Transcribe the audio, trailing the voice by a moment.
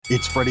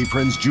It's Freddie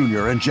Prinze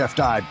Jr. and Jeff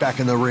Dye back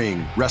in the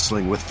ring.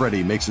 Wrestling with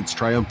Freddie makes its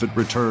triumphant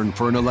return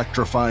for an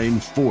electrifying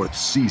 4th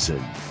season.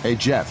 Hey,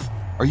 Jeff,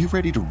 are you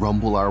ready to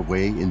rumble our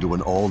way into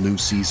an all-new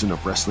season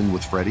of Wrestling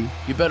with Freddie?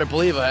 You better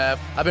believe I have.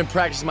 I've been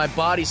practicing my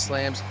body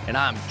slams, and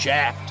I'm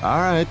jacked. All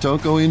right,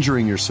 don't go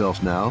injuring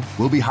yourself now.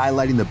 We'll be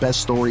highlighting the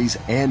best stories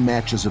and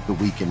matches of the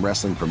week in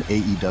wrestling from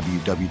AEW,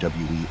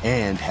 WWE,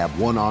 and have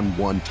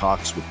one-on-one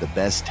talks with the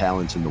best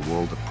talents in the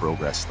world of pro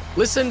wrestling.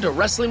 Listen to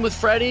Wrestling with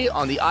Freddie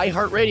on the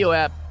iHeartRadio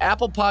app,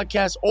 Apple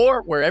Podcasts,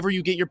 or wherever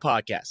you get your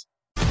podcasts.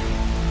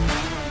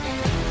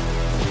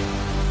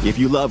 If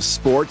you love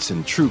sports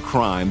and true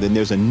crime, then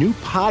there's a new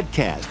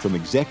podcast from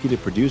executive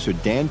producer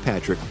Dan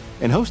Patrick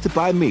and hosted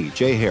by me,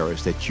 Jay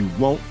Harris, that you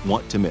won't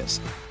want to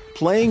miss.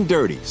 Playing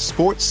Dirty: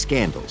 Sports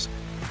Scandals.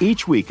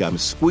 Each week, I'm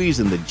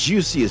squeezing the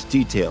juiciest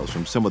details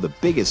from some of the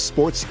biggest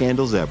sports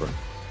scandals ever.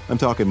 I'm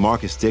talking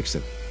Marcus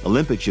Dixon,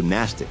 Olympic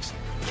gymnastics,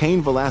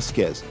 Cain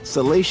Velasquez,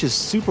 salacious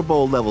Super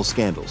Bowl-level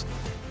scandals.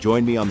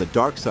 Join me on the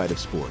dark side of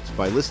sports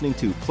by listening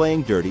to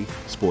Playing Dirty: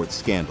 Sports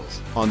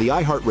Scandals on the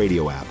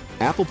iHeartRadio app,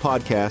 Apple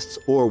Podcasts,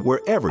 or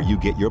wherever you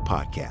get your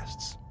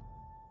podcasts.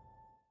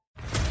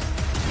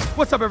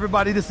 What's up,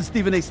 everybody? This is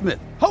Stephen A. Smith,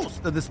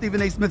 host of the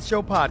Stephen A. Smith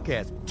Show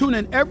podcast. Tune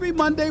in every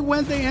Monday,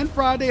 Wednesday, and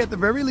Friday at the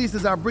very least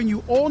as I bring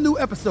you all new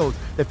episodes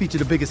that feature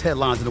the biggest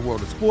headlines in the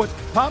world of sports,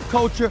 pop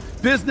culture,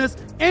 business,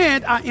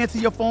 and I answer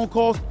your phone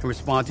calls and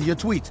respond to your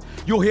tweets.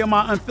 You'll hear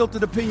my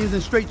unfiltered opinions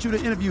and straight-shooter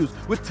interviews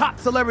with top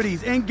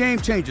celebrities and game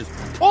changers.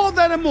 All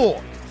that and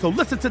more. So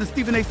listen to the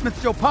Stephen A. Smith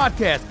Show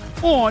podcast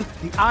on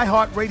the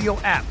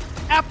iHeartRadio app,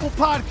 Apple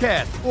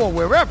Podcasts, or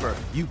wherever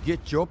you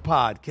get your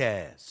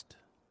podcast.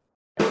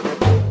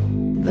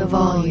 The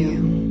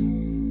volume.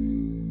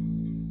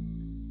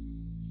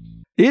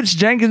 It's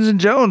Jenkins and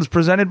Jonez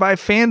presented by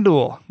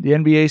FanDuel. The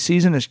NBA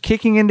season is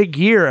kicking into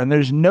gear, and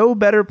there's no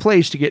better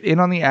place to get in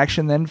on the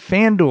action than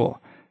FanDuel.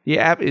 The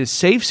app is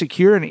safe,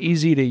 secure, and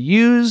easy to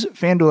use.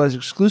 FanDuel has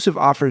exclusive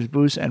offers,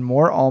 boosts, and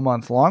more all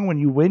month long. When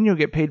you win, you'll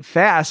get paid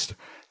fast.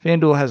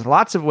 FanDuel has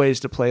lots of ways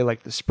to play,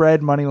 like the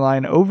spread, money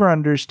line,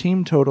 over-unders,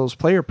 team totals,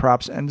 player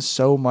props, and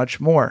so much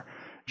more.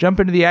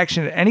 Jump into the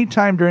action at any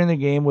time during the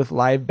game with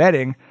live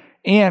betting,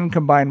 and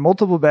combine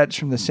multiple bets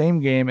from the same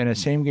game in a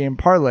same-game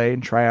parlay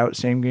and try out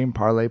Same Game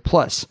Parlay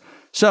Plus.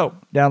 So,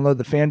 download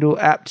the FanDuel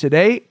app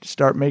today to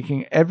start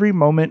making every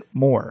moment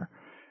more.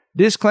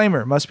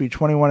 Disclaimer, must be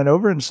 21 and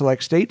over in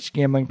select states.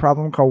 Gambling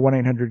problem, call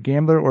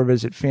 1-800-GAMBLER or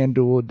visit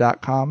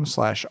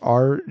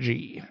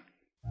FanDuel.com/RG.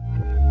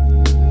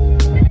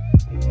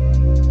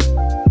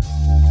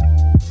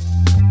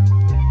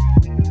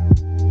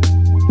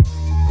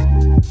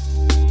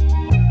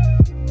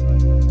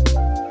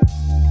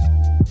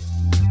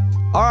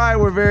 All right,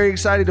 we're very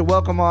excited to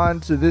welcome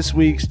on to this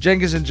week's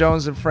Jenkins and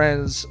Jonez and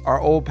Friends,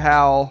 our old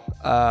pal,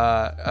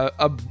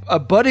 a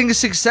budding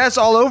success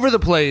all over the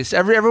place.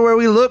 Everywhere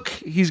we look,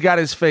 he's got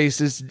his face.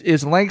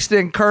 Is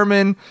Langston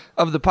Kerman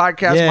of the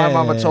podcast? Yeah. My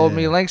mama told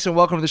me. Langston,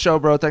 welcome to the show,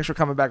 bro. Thanks for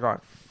coming back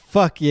on.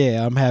 Fuck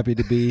yeah, I'm happy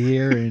to be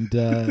here,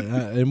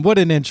 and what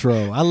an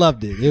intro! I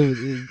loved it.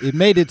 It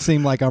made it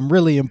seem like I'm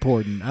really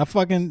important.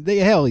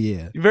 Hell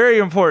yeah, very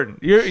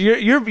important.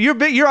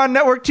 You're on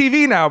network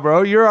TV now,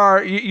 bro. You're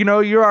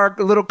our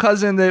little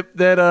cousin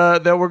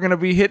that we're gonna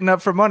be hitting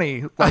up for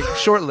money like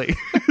shortly.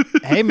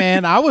 Hey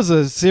man, I was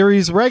a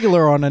series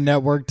regular on a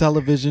network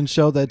television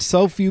show that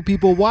so few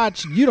people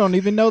watch, you don't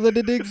even know that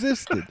it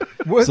existed.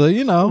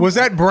 So was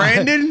that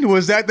Brandon?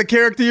 Was that the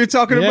character you're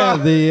talking about?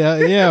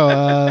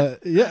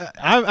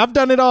 I've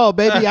done it all,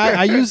 baby.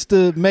 I used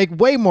to make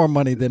way more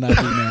money than I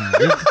do now.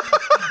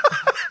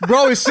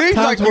 Bro, it seems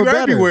like you're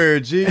everywhere,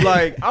 G.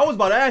 Like, I was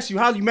about to ask you,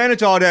 how do you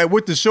manage all that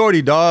with the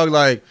shorty, dog?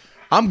 Like,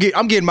 I'm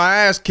getting my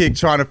ass kicked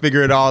trying to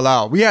figure it all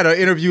out. We had an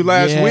interview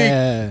last week,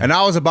 and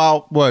I was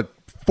about,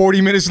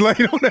 40 minutes late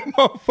on that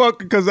motherfucker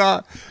because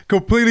I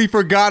completely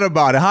forgot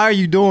about it. How are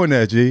you doing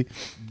that, G?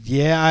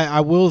 Yeah,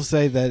 I will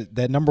say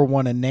that number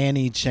one, a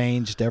nanny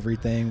changed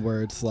everything.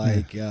 Where it's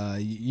like,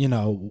 if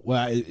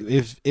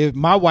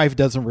my wife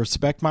doesn't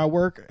respect my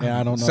work, and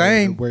I don't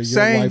know where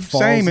your wife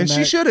falls. And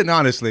she shouldn't.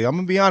 Honestly, I'm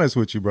gonna be honest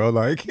with you, bro.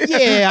 Like,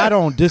 yeah, I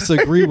don't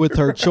disagree with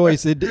her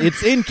choice.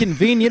 It's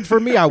inconvenient for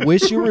me. I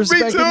wish you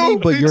respected me,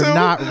 but you're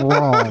not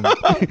wrong.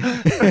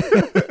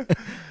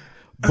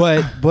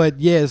 But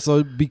yeah,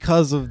 so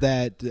because of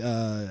that,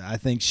 I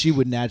think she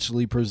would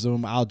naturally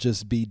presume I'll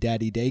just be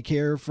daddy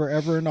daycare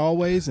forever and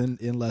always,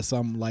 unless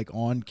I'm like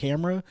on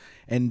camera,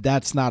 and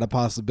that's not a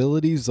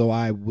possibility. So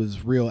I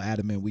was real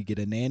adamant we get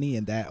a nanny,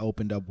 and that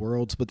opened up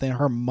worlds. But then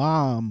her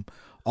mom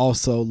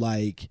also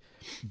like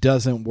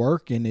doesn't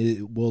work, and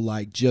it will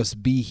like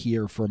just be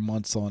here for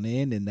months on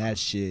end, and that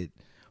shit.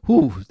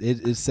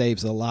 It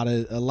saves a lot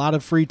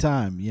of free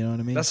time. You know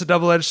what I mean? That's a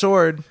double-edged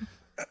sword.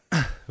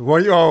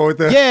 What you all with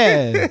that?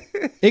 Yeah,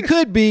 it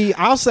could be.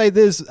 I'll say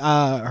this: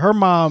 her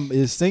mom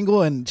is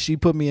single, and she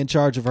put me in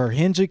charge of her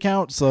Hinge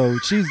account, so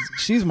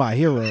she's my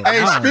hero.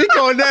 Hey, speak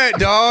on that,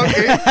 dog.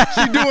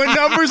 She doing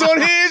numbers on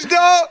Hinge,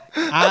 dog.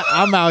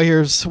 I'm out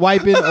here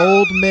swiping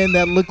old men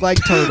that look like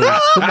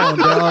turtles. Come on,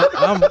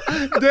 dog.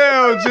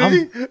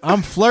 Damn, G.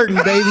 I'm flirting,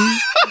 baby.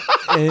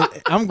 And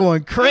I'm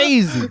going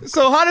crazy.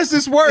 So how does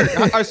this work?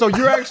 So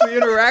you're actually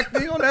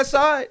interacting on that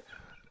side?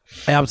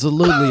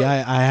 Absolutely.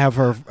 I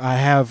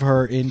have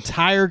her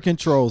entire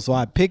control. So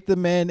I pick the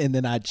men and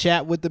then I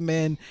chat with the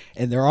men,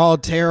 and they're all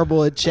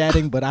terrible at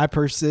chatting, but I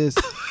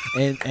persist.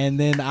 And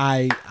then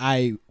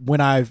I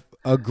when I've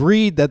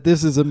agreed that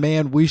this is a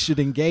man we should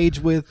engage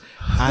with,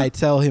 I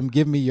tell him,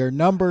 give me your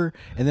number,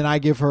 and then I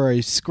give her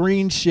a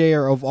screen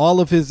share of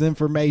all of his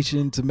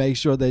information to make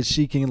sure that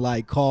she can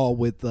like call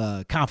with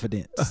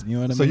confidence. You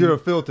know what I mean? So you're a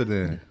filter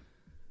then.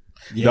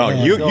 Yeah. No,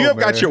 you have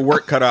got your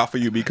work cut out for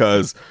you,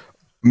 because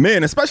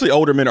men, especially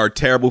older men, are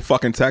terrible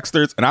fucking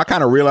texters, and I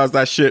kind of realized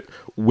that shit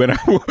when I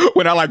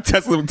like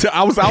texted him.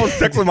 I was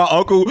texting my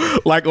uncle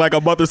like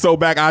a month or so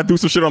back. I do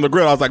some shit on the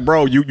grill. I was like,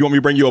 bro, you want me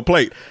to bring you a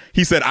plate?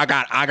 He said, I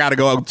got to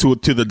go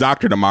to the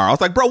doctor tomorrow. I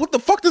was like, bro, what the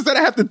fuck does that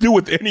have to do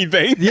with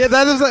anything? Yeah,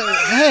 that is like,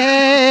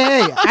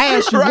 hey, I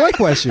asked you one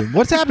question.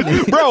 What's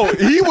happening? Bro,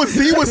 he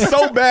was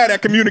so bad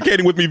at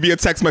communicating with me via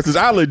text message.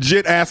 I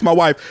legit asked my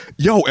wife,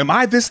 yo, am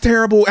I this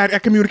terrible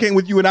at communicating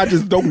with you and I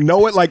just don't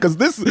know it? Like,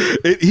 because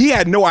he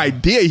had no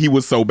idea he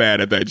was so bad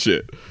at that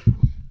shit.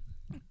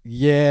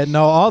 Yeah,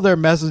 no, all their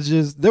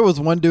messages. There was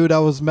one dude I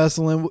was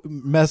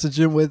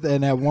messaging with,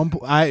 and at one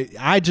point,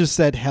 I just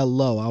said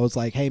hello. I was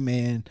like, hey,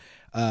 man,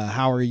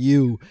 how are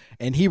you?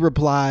 And he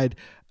replied,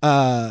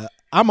 I'm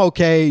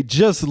okay,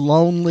 just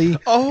lonely.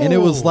 Oh. And it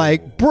was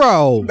like,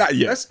 bro. Not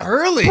yet. That's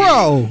early.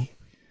 Bro.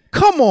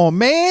 Come on,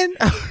 man.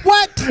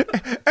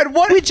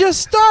 What? We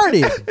just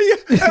started.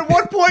 At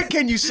what point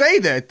can you say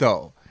that,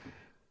 though?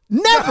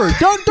 Never.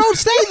 Don't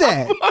say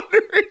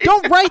that.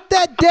 Don't write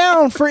that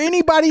down for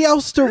anybody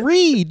else to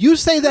read. You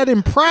say that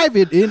in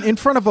private in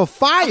front of a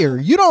fire.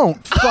 You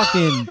don't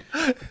fucking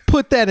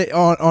put that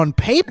on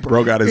paper.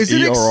 Bro got his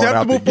Is it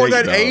acceptable for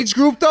that age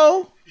group,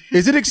 though?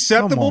 Is it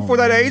acceptable for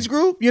that age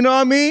group? You know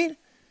what I mean?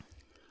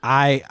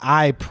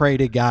 I pray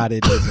to God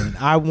it isn't.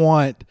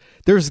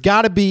 There's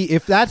got to be,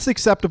 if that's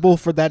acceptable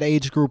for that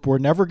age group, we're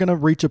never going to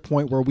reach a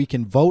point where we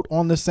can vote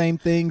on the same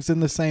things in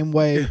the same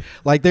way.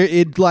 Like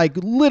it like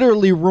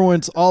literally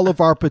ruins all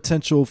of our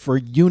potential for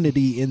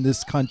unity in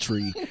this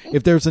country.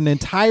 If there's an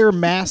entire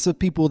mass of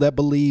people that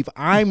believe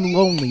I'm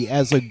lonely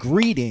as a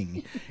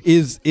greeting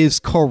is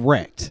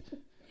correct.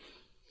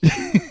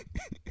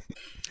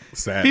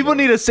 Sad, People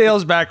bro. need a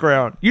sales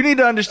background. You need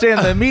to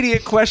understand the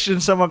immediate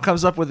question someone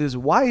comes up with is,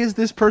 why is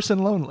this person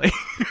lonely?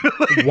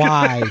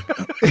 Why?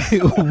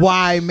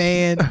 Why,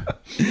 man?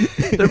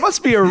 There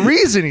must be a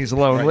reason he's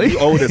lonely. Right, you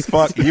old as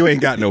fuck. You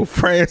ain't got no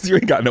friends. You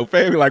ain't got no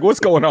family. Like,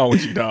 what's going on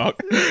with you, dog?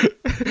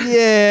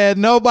 Yeah,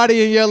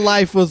 nobody in your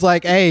life was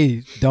like,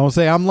 hey, don't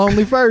say I'm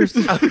lonely first.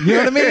 You know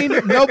what I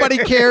mean? Nobody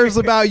cares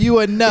about you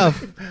enough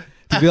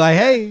to be like,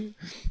 hey,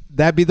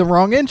 that'd be the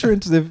wrong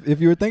entrance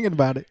if you were thinking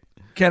about it.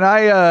 Can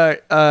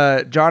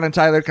I, John and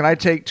Tyler, can I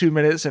take 2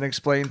 minutes and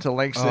explain to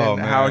Langston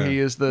how he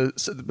is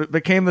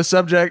became the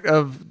subject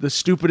of the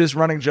stupidest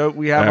running joke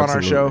we have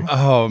Absolutely. on our show?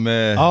 Oh,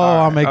 man.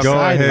 I'm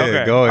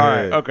excited. Go ahead. All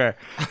right, okay.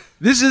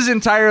 This is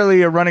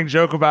entirely a running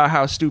joke about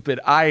how stupid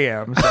I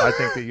am, so I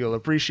think that you'll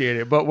appreciate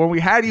it. But when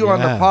we had you on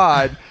the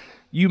pod,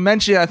 you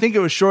mentioned, I think it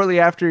was shortly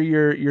after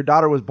your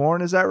daughter was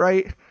born, is that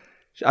right?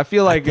 I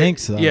feel like I think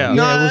so. Yeah,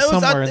 No, it was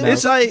somewhere in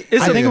that. I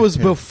think it was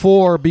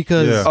before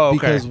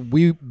because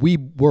we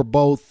were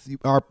both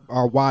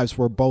our wives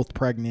were both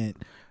pregnant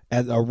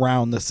at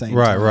around the same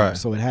time. Right.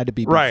 So it had to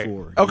be before.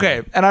 Right.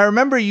 Okay. And I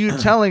remember you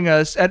telling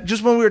us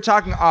just when we were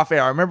talking off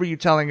air. I remember you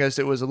telling us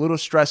it was a little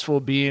stressful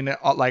being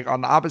like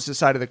on the opposite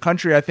side of the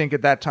country. I think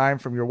at that time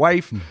from your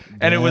wife,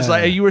 and it was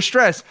like you were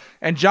stressed.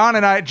 And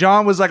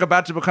John was like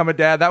about to become a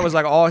dad. That was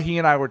like all he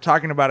and I were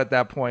talking about at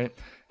that point.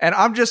 And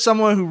I'm just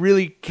someone who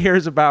really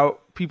cares about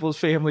people's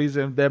families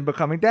and them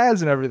becoming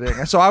dads and everything.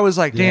 And so I was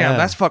like, damn,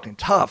 that's fucking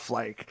tough.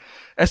 Like,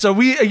 and so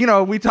we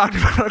talked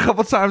about it a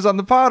couple times on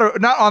the pod, or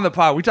not on the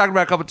pod. We talked about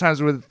it a couple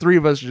times where the three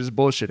of us just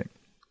bullshitting.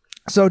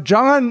 So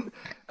John,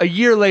 a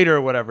year later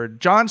or whatever,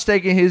 John's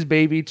taking his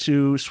baby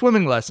to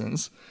swimming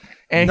lessons.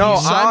 And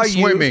I'm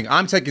swimming.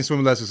 I'm taking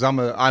swimming lessons. I don't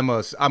know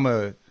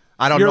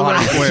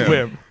how to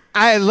swim.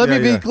 Let me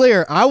be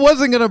clear. I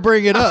wasn't going to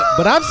bring it up,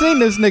 but I've seen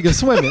this nigga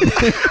swimming.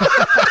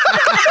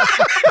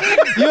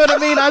 You know what I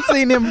mean? I've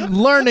seen him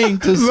learning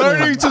to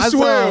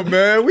swim.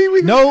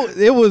 Man. No,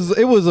 it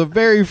was a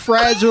very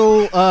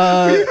fragile,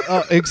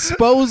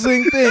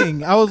 exposing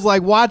thing. I was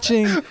like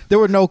watching. There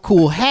were no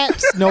cool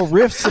hats, no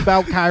riffs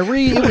about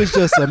Kyrie. It was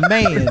just a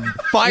man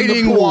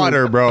fighting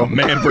water, bro.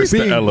 Man versus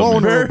the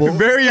element. Vulnerable.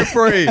 Very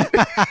afraid.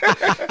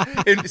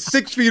 In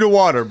 6 feet of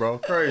water, bro.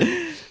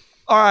 Crazy.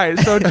 All right,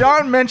 so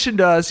John mentioned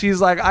us.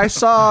 He's like, I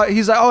saw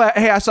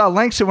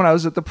Langston when I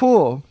was at the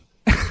pool.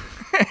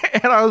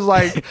 And I was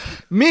like,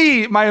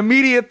 my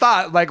immediate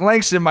thought, like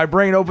Langston, my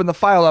brain opened the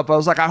file up. I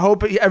was like, I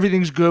hope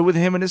everything's good with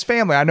him and his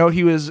family. I know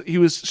he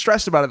was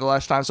stressed about it the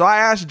last time. So I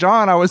asked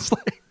John, I was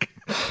like,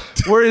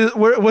 where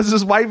was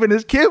his wife and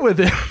his kid with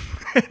him?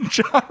 And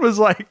John was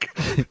like,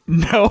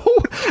 no.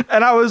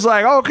 And I was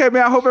like, oh, okay,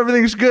 man, I hope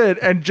everything's good.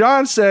 And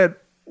John said,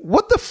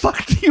 what the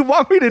fuck do you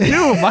want me to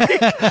do, Mike?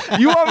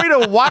 You want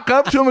me to walk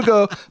up to him and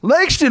go,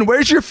 Langston,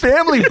 where's your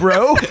family,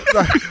 bro?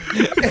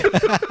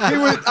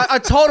 I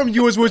told him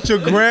you was with your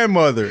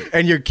grandmother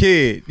and your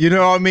kid. You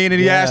know what I mean? And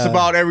he asked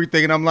about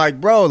everything. And I'm like,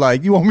 bro,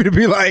 like, you want me to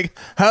be like,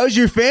 how's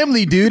your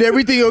family, dude?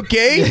 Everything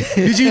okay?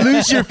 Did you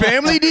lose your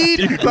family,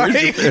 dude?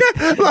 Like,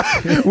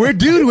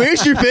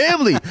 where's your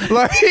family?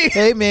 Like,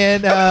 hey,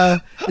 man,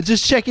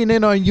 just checking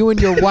in on you and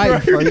your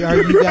wife. Are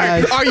you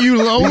guys? Are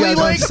you lonely, you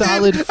guys on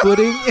solid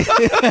footing?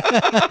 Yeah,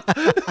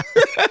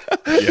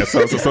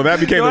 so that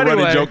became a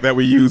running joke that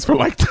we used for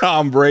like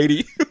Tom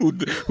Brady,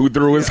 who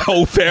threw his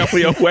whole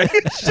family away.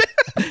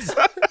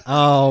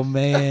 Oh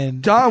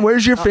man, John,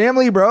 where's your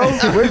family, bro?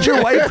 Where'd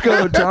your wife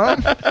go,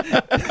 John?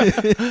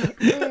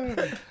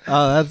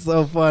 Oh, that's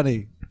so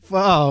funny.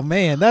 Oh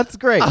man, that's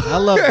great. I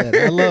love that.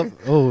 I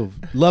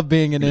love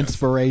being an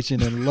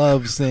inspiration and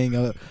love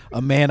seeing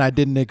a man I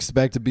didn't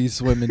expect to be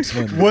swimming.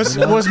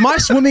 Was my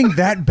swimming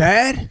that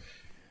bad?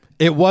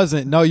 It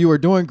wasn't. No, you were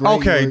doing great.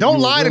 Okay, don't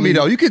lie to me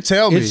though. You could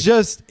tell me. It's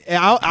just,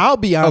 I'll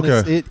be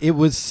honest. Okay. It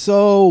was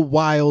so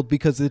wild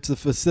because it's a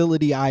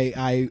facility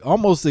I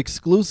almost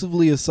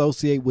exclusively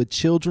associate with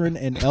children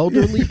and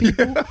elderly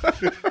people.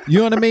 You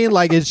know what I mean?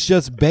 Like it's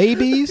just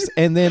babies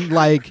and then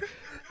like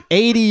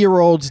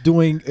 80-year-olds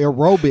doing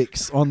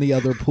aerobics on the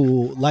other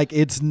pool. Like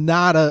it's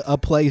not a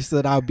place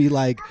that I'll be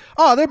like,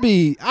 oh, I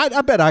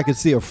bet I could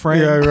see a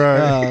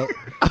friend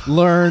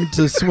learn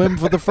to swim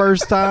for the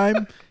first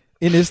time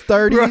in his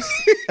 30s.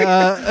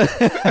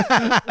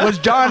 Was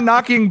John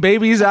knocking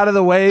babies out of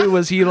the way?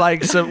 Was he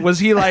like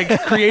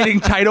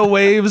creating tidal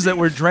waves that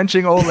were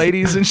drenching old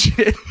ladies and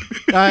shit?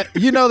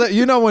 You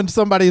know when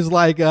somebody's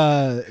like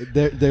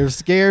they're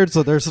scared,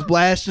 so they're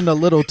splashing a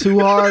little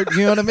too hard.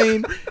 You know what I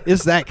mean?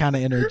 It's that kind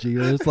of energy.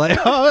 Where it's like,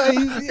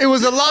 it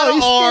was a lot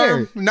of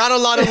arm, not a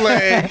lot of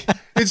leg.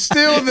 It's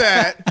still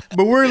that,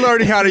 but we're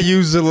learning how to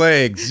use the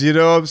legs. You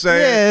know what I'm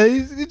saying?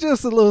 Yeah, he's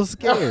just a little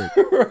scared.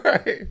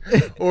 Right.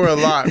 Or a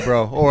lot,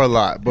 bro. Or a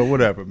lot. But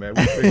whatever, man.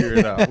 We figured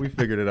it out. We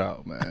figured it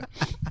out, man.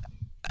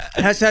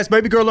 Has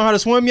baby girl learned how to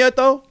swim yet,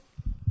 though?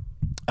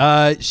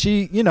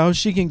 She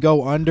can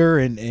go under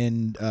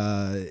and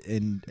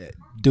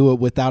do it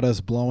without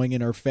us blowing in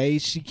her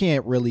face. She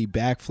can't really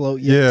back float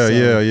yet.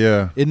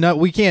 Yeah.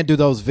 We can't do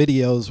those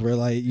videos where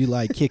like you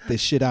like kick the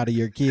shit out of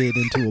your kid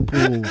into a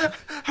pool.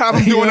 Have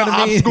them doing an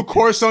obstacle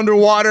course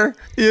underwater.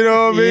 You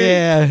know what I mean?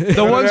 Yeah.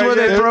 The ones where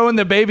they're throwing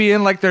the baby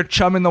in like they're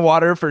chumming the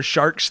water for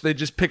sharks. They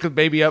just pick the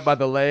baby up by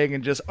the leg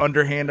and just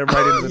underhand him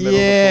right into the middle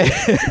of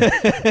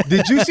the pool.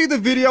 Did you see the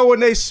video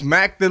when they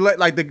smacked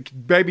the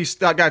baby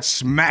got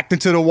smacked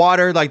into the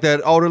water like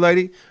that older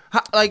lady?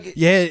 I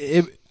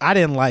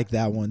didn't like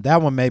that one. That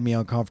one made me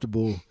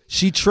uncomfortable.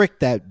 She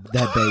tricked that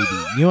baby.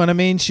 You know what I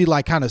mean? She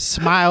like kind of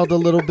smiled a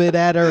little bit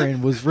at her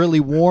and was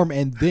really warm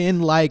and then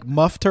like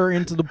muffed her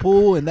into the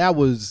pool. And that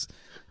was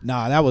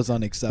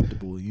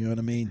unacceptable. You know what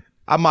I mean?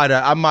 I probably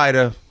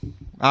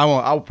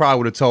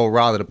would have told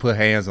Riley to put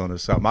hands on her or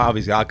something.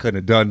 Obviously, I couldn't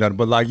have done nothing.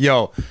 But like,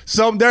 there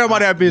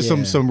might have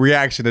been some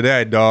reaction to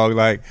that, dog.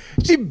 Like,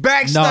 she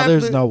backstabbed. No,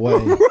 there's no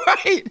way.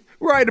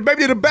 Right. The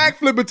baby did a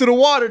backflip into the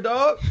water,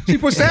 dog. She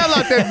put sound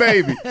like that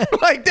baby.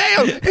 Like,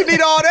 damn, you need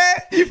all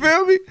that? You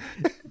feel me?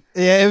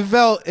 Yeah,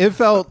 it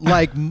felt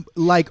like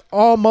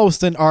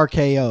almost an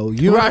RKO.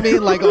 You know what I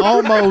mean? Like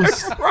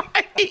almost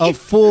a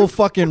full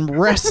fucking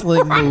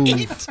wrestling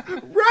move.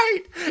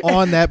 Right.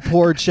 On that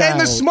poor child.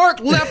 And the smirk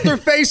left her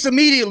face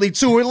immediately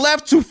too. It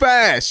left too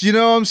fast. You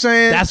know what I'm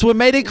saying? That's what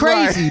made it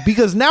crazy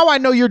because now I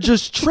know you're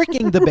just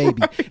tricking the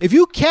baby. If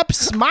you kept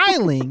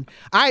smiling,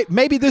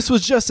 maybe this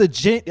was just a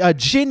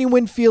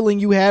genuine feeling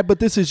you had, but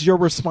this is your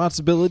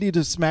responsibility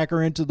to smack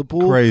her into the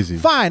pool. Crazy.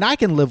 Fine, I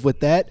can live with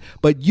that.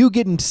 But you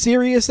getting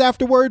serious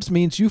afterwards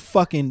means you're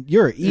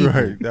evil.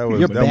 Right. That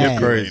was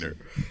crazy.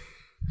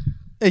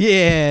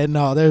 Yeah,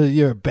 no,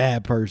 you're a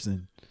bad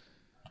person.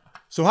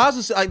 So how's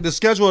this, like the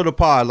schedule of the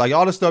pod? Like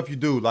all the stuff you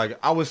do. Like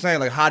I was saying,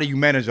 like how do you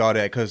manage all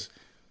that? Because,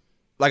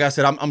 like I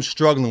said, I'm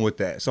struggling with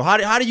that. So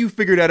how do you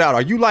figure that out?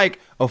 Are you like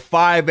a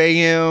 5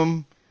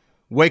 a.m.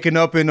 waking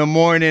up in the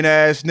morning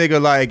ass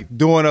nigga, like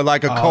doing a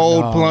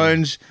cold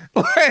plunge,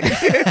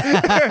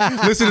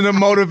 listening to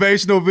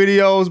motivational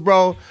videos,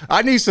 bro?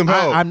 I need some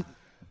help.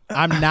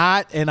 I'm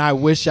not, and I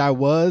wish I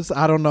was.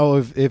 I don't know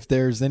if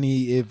there's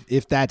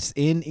if that's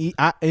in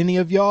any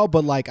of y'all,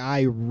 but like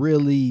I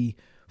really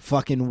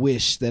fucking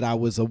wish that I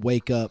was a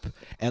wake up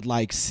at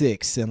like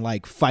 6 and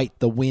like fight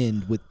the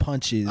wind with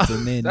punches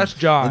and then that's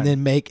John. And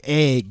then make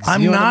eggs.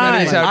 I'm not.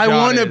 I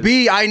want to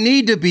be. I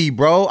need to be,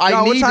 bro.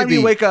 John, what time do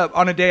you wake up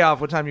on a day off?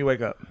 What time you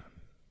wake up?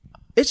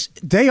 It's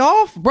day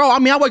off, bro. I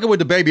mean, I wake up with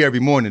the baby every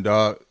morning,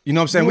 dog. You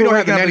know what I'm saying? We don't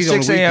have the nannies on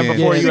the weekend.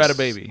 before you had a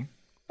baby.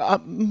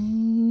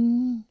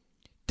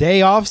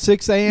 Day off,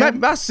 6 a.m. Maybe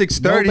about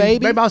 6:30.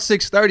 Maybe about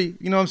 6:30.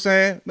 You know what I'm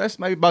saying? That's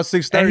maybe about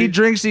 6:30. And he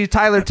drinks these.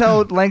 Tyler,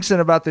 tell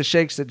Langston about the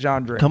shakes that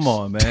John drinks. Come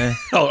on, man.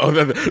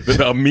 The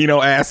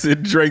amino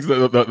acid drinks,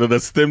 the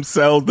stem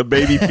cells, the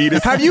baby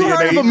fetus. Have you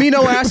heard of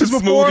amino acids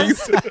before?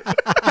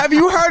 Have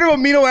you heard of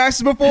amino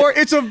acids before?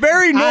 It's a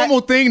very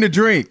normal thing to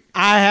drink.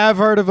 I have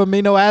heard of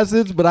amino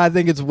acids, but I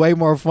think it's way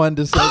more fun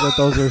to say that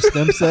those are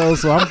stem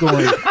cells. So I'm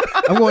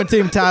going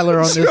Team Tyler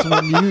on this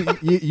one.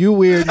 You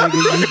weird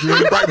nigga. You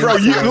drink, right, bro?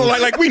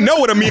 Like we know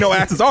what amino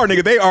acids are,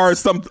 nigga. They are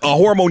a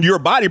hormone your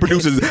body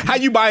produces. How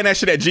you buying that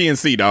shit at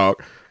GNC,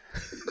 dog?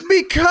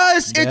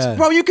 Because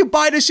bro, you can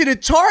buy this shit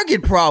at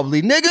Target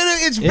probably, nigga.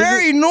 It's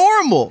very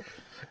normal.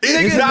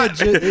 It's like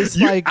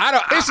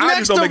it's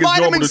next to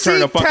vitamin C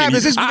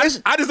tablets.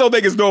 I just don't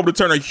think it's normal to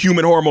turn a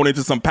human hormone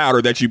into some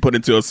powder that you put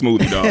into a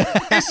smoothie, dog.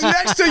 It's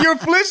next to your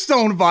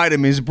Flintstone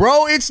vitamins,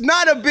 bro. It's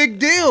not a big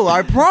deal.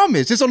 I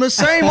promise. It's on the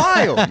same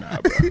aisle.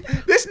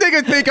 This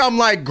nigga think I'm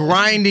like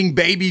grinding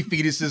baby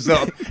fetuses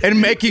up and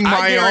making my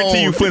own. I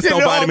guarantee you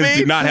Flintstone vitamins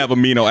do not have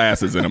amino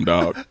acids in them,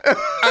 dog.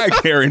 I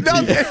guarantee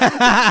you.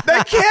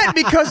 They can't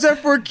because they're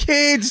for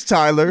kids,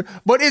 Tyler.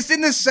 But it's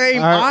in the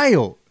same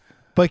aisle.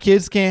 But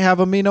kids can't have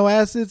amino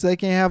acids. They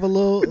can't have a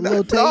little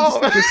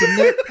taste. Just a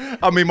nip.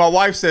 I mean, my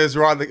wife says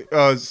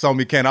rather so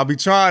we can. I'll be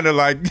trying to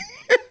like.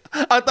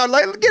 I thought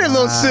like get a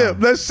little sip.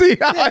 Let's see.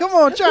 Yeah, come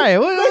on, try it.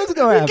 What's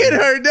gonna happen? Get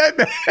her that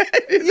bad.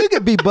 You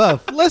could be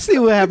buff. Let's see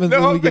what happens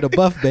when we get a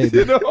buff baby.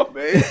 You know what I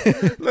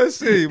mean? Let's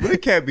see. But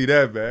it can't be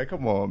that bad.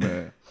 Come on,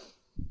 man.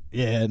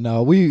 Yeah,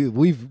 no,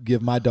 we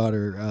give my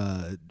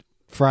daughter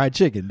fried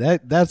chicken.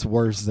 That's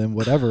worse than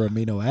whatever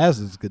amino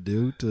acids could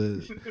do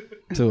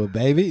to a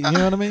baby. You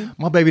know what I mean?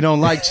 My baby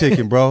don't like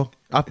chicken, bro.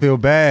 I feel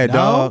bad,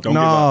 dog. Don't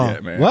give up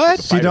yet, man.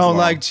 What? She don't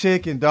like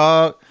chicken,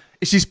 dog.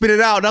 She spit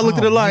it out, and I looked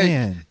at her like,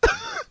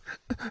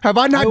 have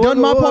I not done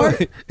my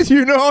part?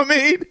 You know what I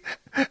mean?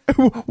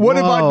 What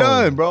have I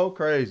done, bro?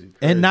 Crazy.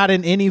 And not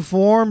in any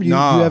form? You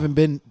haven't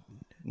been...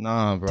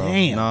 Nah, bro.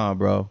 Damn. Nah,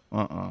 bro.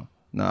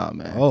 Nah,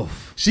 man. Oh.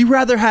 She'd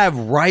rather have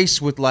rice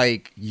with,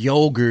 like,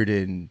 yogurt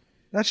and...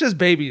 That's just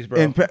babies,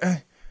 bro.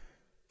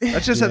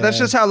 That's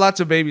just how lots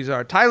of babies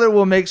are. Tyler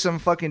will make some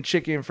fucking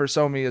chicken for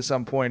Somi at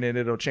some point, and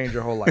it'll change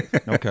her whole life.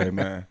 Okay,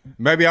 man.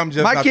 Maybe I'm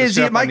just my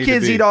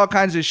kids eat all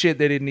kinds of shit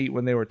they didn't eat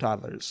when they were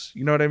toddlers.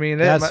 You know what I mean?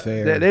 That's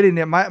fair. They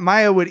didn't.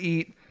 Maya would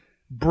eat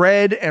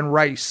bread and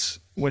rice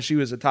when she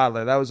was a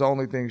toddler. That was the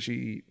only thing she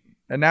eat,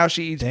 and now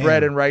she eats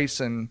bread and rice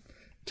and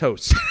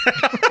toast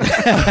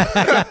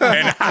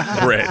and hot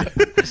bread.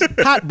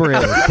 Hot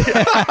bread.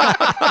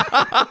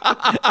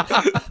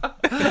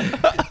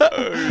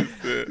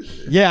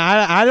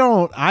 Yeah,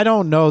 I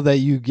don't know that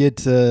you get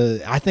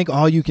to. I think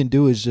all you can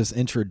do is just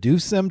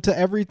introduce them to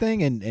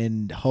everything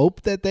and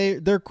hope that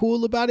they're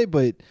cool about it.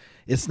 But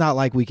it's not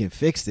like we can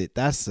fix it.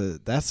 That's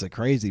the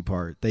crazy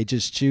part. They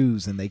just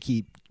choose and they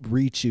keep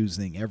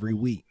re-choosing every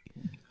week.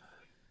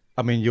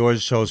 I mean,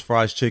 yours chose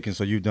fried chicken,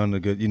 so you've done the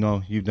good. You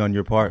know, you've done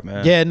your part,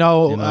 man. Yeah,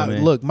 no. You know what I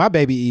mean? Look, my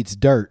baby eats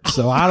dirt,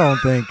 so I don't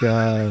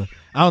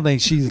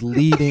think she's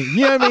leading.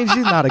 You know what I mean?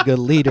 She's not a good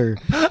leader,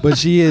 but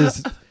she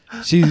is.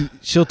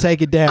 She'll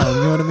take it down.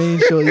 You know what I mean?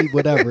 She'll eat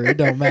whatever. It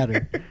don't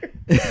matter.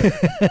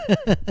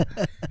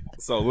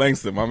 So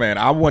Langston, my man,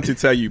 I want to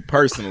tell you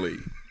personally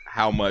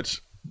how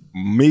much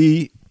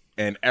me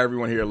and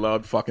everyone here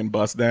loved fucking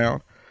Bust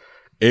Down.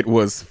 It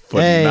was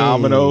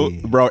phenomenal,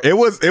 bro. It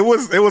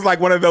was like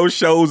one of those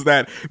shows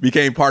that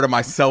became part of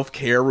my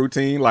self-care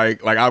routine.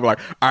 Like I'd be like,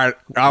 all right,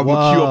 I will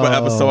queue up an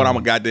episode. I'm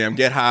gonna goddamn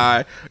get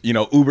high,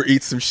 Uber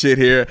Eats some shit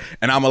here,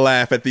 and I'm gonna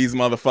laugh at these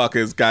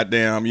motherfuckers,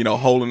 goddamn,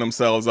 holding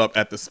themselves up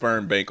at the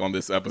sperm bank on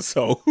this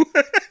episode.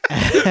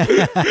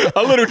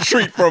 A little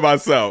treat for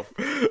myself.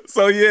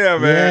 So yeah,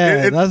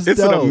 man, it's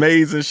an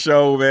amazing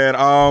show,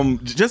 man.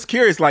 Just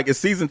curious, like, is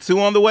season 2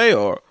 on the way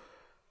or?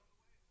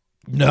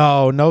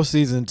 No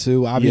season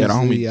 2.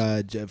 Obviously,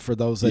 for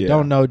those that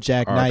don't know,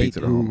 Jack Knight,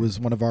 who was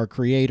one of our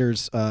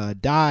creators,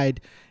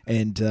 died,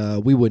 and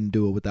we wouldn't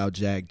do it without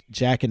Jack.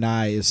 Jack and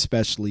I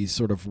especially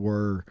sort of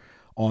were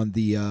on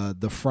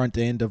the front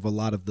end of a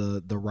lot of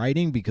the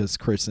writing because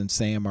Chris and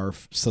Sam are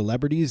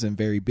celebrities and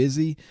very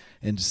busy,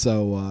 and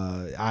so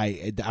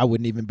I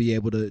wouldn't even be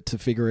able to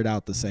figure it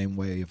out the same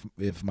way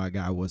if my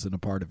guy wasn't a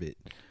part of it.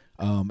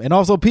 And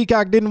also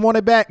Peacock didn't want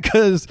it back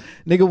because,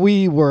 nigga,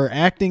 we were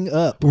acting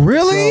up.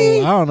 Really?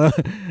 So, I don't know.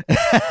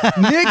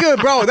 Nigga,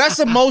 bro, that's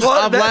the most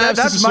I've laughed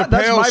since the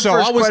Chappelle show.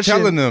 I was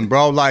telling them,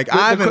 bro, like,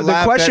 I haven't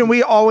laughed. The question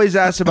we always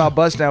ask about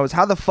Bust Down was,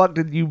 how the fuck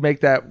did you make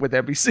that with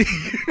NBC?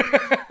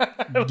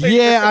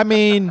 Yeah, I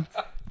mean,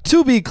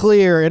 to be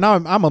clear, and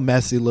I'm a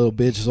messy little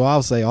bitch, so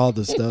I'll say all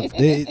the stuff.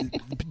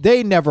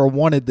 They never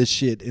wanted the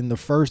shit in the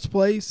first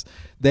place.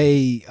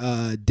 They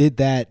did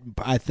that,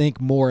 I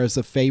think, more as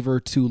a favor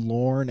to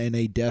Lorne and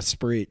a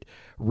desperate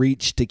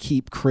reach to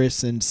keep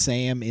Chris and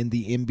Sam in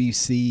the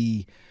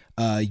NBC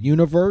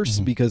universe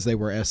because they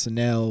were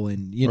SNL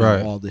and you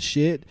know all the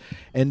shit,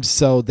 and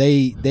so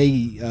they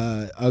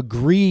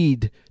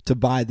agreed to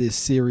buy this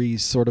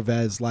series sort of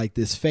as like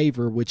this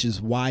favor, which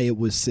is why it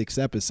was 6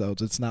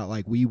 episodes. It's not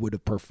like we would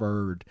have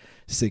preferred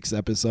 6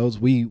 episodes.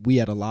 We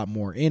had a lot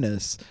more in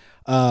us,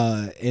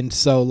 and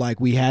so like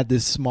we had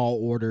this small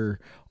order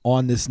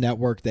on this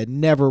network that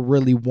never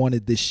really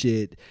wanted this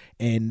shit,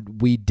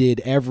 and we did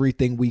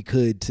everything we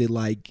could to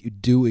like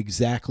do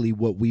exactly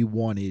what we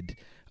wanted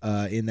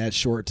in that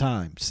short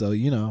time. So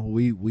you know,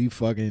 we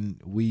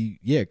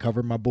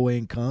covered my boy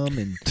in cum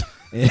and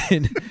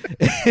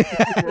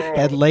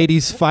had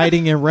ladies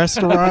fighting in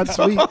restaurants.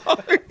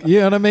 You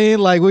know what I mean?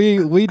 Like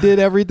we did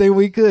everything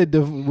we could.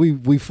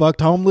 We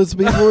fucked homeless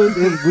people.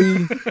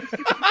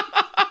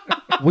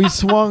 We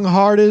swung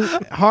hard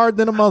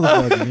than a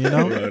motherfucker. You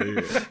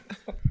know.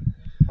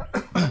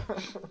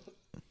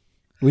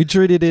 We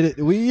treated it.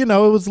 It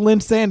was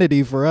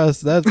Linsanity for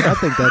us. I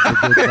think that's a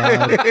good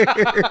sign.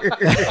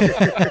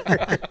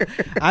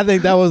 I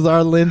think that was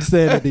our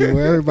Linsanity,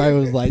 where everybody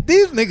was like,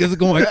 "These niggas are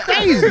going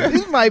crazy.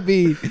 This might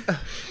be."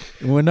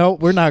 Well, no,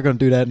 we're not going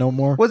to do that no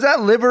more. Was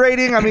that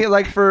liberating? I mean,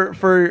 like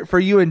for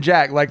you and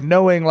Jack, like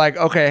knowing like,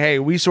 okay, hey,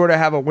 we sort of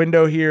have a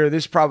window here.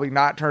 This is probably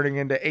not turning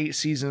into 8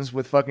 seasons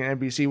with fucking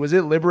NBC. Was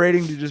it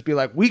liberating to just be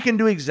like, we can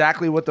do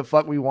exactly what the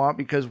fuck we want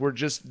because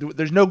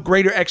there's no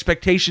greater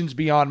expectations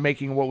beyond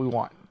making what we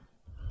want?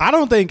 I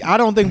don't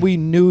think we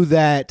knew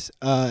that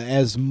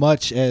as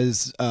much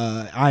as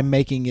I'm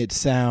making it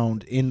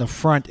sound in the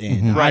front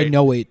end. Right. I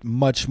know it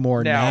much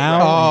more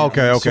now. Oh,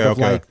 okay.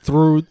 Like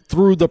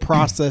through the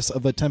process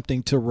of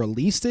attempting to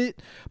release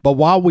it, but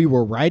while we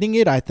were writing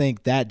it, I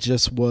think that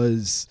just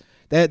was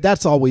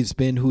that's always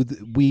been who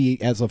we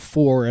as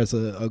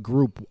a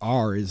group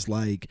are, is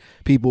like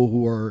people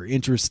who are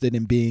interested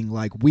in being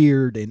like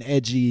weird and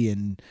edgy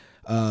and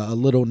a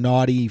little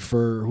naughty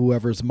for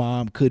whoever's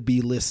mom could be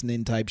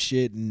listening type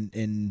shit,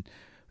 and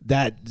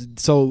that,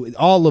 so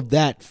all of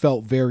that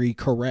felt very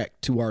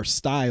correct to our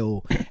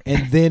style.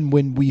 And then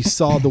when we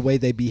saw the way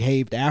they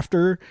behaved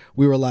after,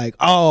 we were like,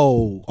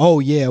 oh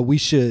yeah, we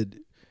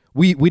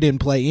didn't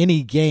play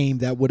any game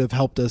that would have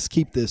helped us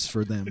keep this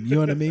for them. You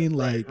know what I mean?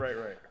 Like, right.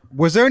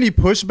 Was there any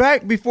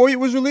pushback before it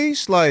was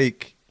released?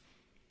 Like,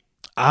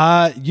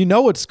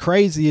 what's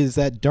crazy is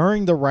that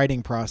during the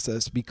writing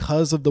process,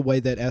 because of the way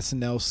that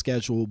SNL's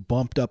schedule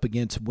bumped up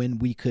against when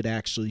we could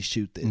actually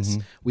shoot this,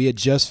 we had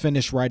just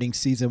finished writing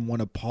season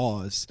 1 of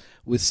Pause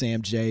with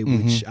Sam J,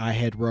 which I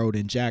had wrote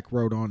and Jack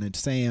wrote on, and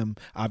Sam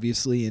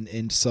obviously,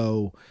 and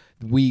so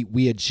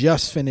we had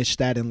just finished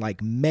that in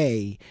like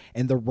May,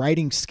 and the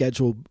writing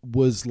schedule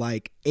was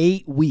like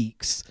 8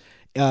 weeks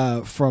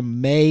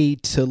from May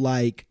to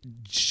like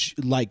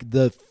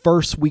the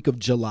first week of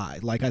July.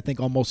 Like I think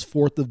almost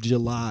 4th of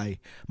July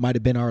might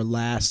have been our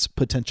last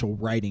potential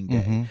writing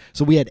day.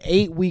 So we had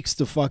 8 weeks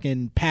to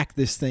fucking pack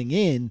this thing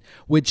in,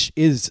 which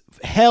is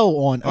hell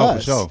on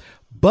us. For sure.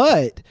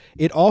 But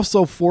it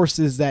also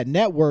forces that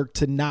network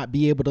to not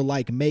be able to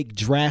like make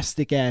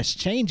drastic ass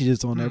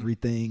changes on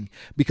everything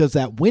because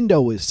that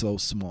window is so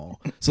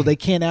small. So they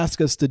can't ask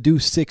us to do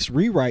 6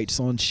 rewrites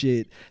on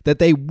shit that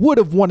they would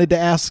have wanted to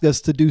ask us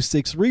to do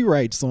 6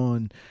 rewrites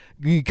on,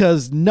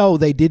 because no,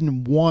 they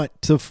didn't want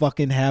to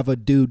fucking have a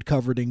dude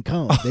covered in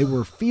cum. They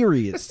were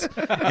furious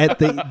at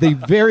the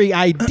very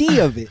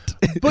idea of it.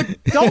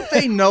 But don't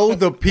they know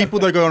the people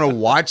that are going to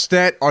watch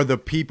that are the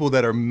people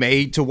that are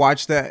made to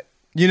watch that?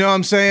 You know what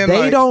I'm saying?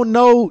 They don't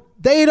know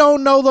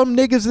them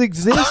niggas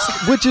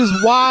exist, which is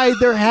why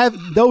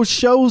those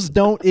shows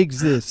don't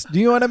exist. Do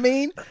you know what I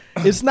mean?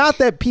 It's not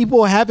that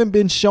people haven't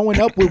been showing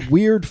up with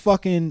weird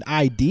fucking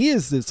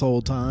ideas this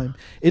whole time.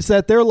 It's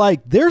that they're like,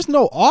 there's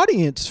no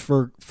audience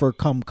for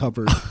cum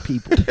covered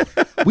people.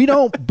 We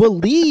don't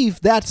believe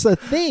that's a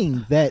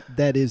thing that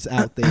is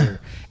out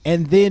there.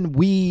 And then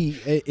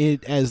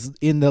as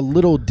in the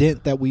little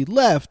dent that we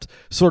left,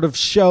 sort of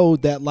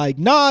showed that like,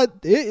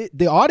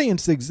 the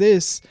audience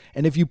exists,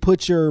 and if you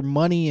put your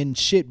money and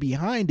shit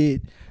behind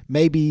it,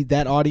 maybe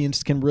that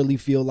audience can really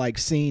feel like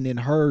seen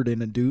and heard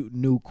in a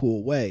new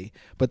cool way.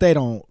 But they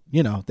don't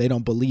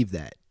believe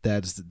that.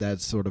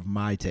 That's sort of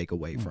my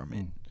takeaway from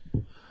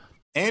it.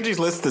 Angie's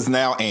List is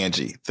now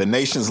Angie, the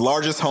nation's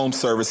largest home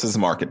services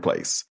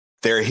marketplace.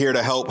 They're here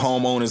to help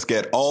homeowners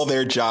get all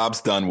their jobs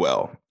done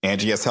well.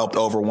 Angie has helped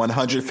over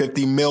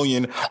 150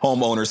 million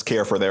homeowners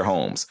care for their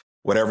homes.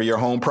 Whatever your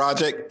home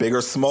project, big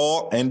or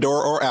small,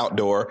 indoor or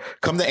outdoor,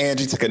 come to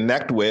Angie to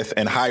connect with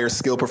and hire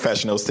skilled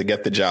professionals to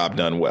get the job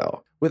done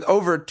well. With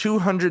over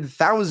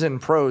 200,000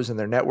 pros in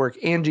their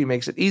network, Angie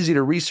makes it easy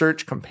to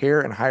research,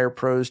 compare, and hire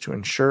pros to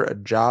ensure a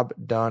job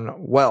done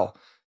well.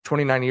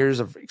 29 years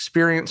of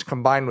experience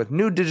combined with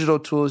new digital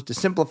tools to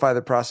simplify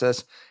the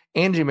process,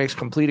 Angie makes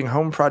completing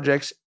home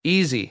projects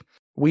easy.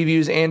 We've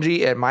used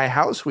Angie at my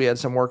house. We had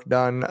some work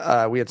done.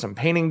 We had some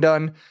painting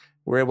done.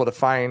 We were able to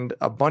find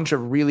a bunch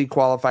of really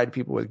qualified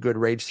people with good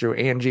rates through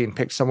Angie and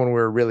pick someone we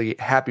were really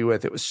happy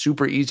with. It was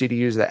super easy to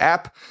use the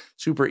app,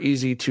 super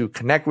easy to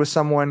connect with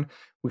someone.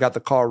 We got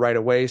the call right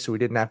away, so we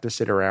didn't have to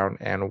sit around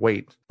and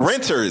wait.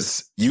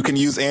 Renters, you can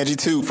use Angie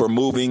too for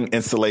moving,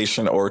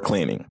 installation, or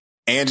cleaning.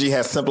 Angie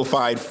has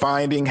simplified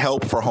finding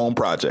help for home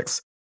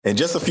projects. In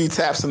just a few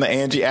taps in the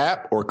Angie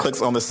app or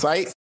clicks on the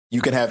site,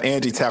 you can have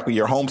Angie tackle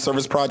your home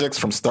service projects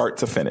from start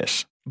to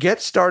finish.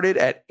 Get started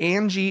at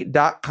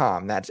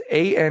Angie.com. That's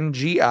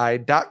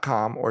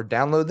ANGI.com, or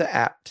download the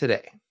app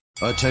today.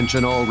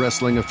 Attention all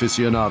wrestling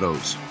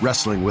aficionados.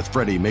 Wrestling with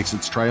Freddie makes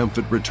its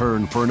triumphant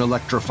return for an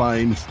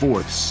electrifying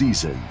 4th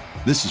season.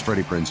 This is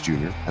Freddie Prinze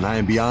Jr., and I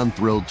am beyond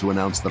thrilled to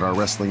announce that our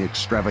wrestling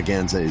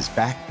extravaganza is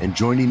back, and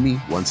joining me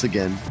once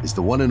again is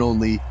the one and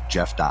only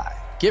Jeff Dye.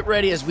 Get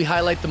ready as we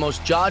highlight the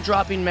most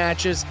jaw-dropping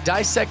matches,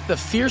 dissect the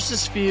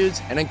fiercest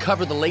feuds, and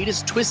uncover the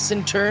latest twists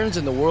and turns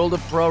in the world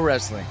of pro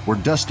wrestling. We're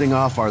dusting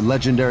off our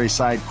legendary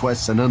side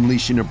quests and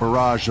unleashing a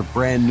barrage of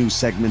brand new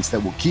segments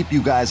that will keep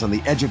you guys on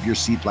the edge of your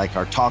seat like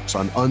our talks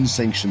on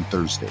Unsanctioned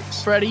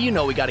Thursdays. Freddie, you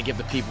know we got to give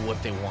the people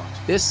what they want.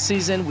 This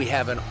season, we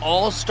have an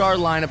all-star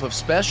lineup of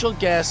special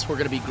guests who are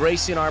going to be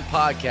gracing our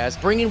podcast,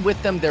 bringing with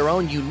them their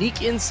own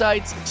unique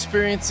insights,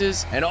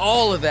 experiences, and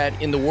all of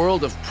that in the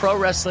world of pro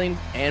wrestling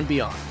and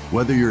beyond.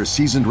 Whether you're a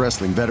seasoned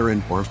wrestling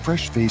veteran or a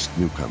fresh-faced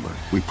newcomer,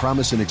 we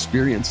promise an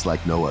experience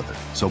like no other.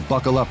 So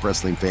buckle up,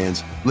 wrestling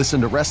fans.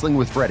 Listen to Wrestling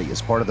with Freddie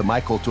as part of the My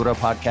Cultura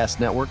Podcast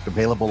Network,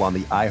 available on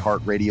the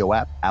iHeartRadio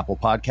app, Apple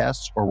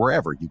Podcasts, or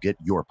wherever you get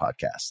your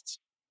podcasts.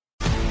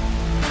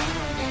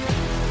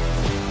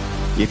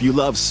 If you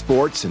love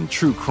sports and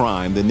true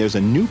crime, then there's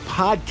a new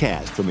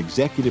podcast from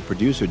executive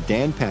producer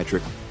Dan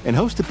Patrick and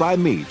hosted by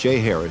me, Jay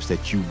Harris,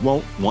 that you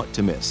won't want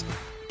to miss.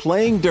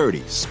 Playing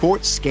Dirty: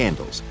 Sports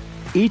Scandals.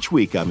 Each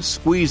week, I'm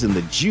squeezing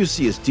the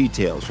juiciest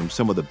details from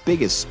some of the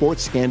biggest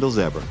sports scandals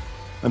ever.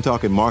 I'm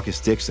talking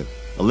Marcus Dixon,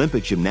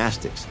 Olympic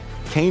gymnastics,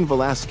 Cain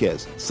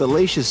Velasquez,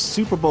 salacious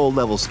Super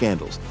Bowl-level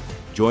scandals.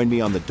 Join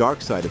me on the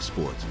dark side of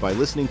sports by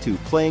listening to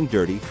Playing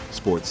Dirty: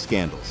 Sports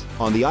Scandals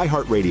on the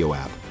iHeartRadio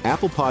app,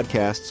 Apple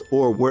Podcasts,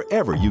 or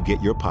wherever you get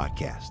your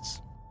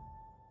podcasts.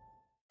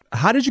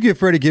 How did you get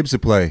Freddie Gibbs to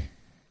play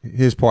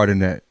his part in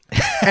that?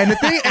 And the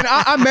thing, and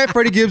I met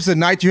Freddie Gibbs the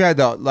night you had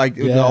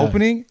the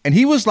opening, and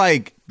he was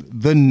like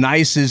the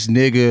nicest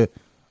nigga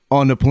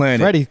on the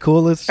planet. Freddie,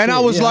 coolest. And shit. I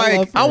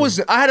was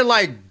I had to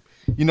like,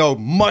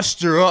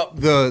 muster up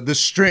the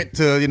strength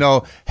to,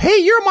 hey,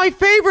 you're my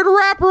favorite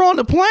rapper on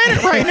the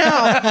planet right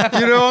now.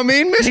 You know what I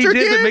mean? Mr. He did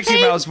Gibbs. the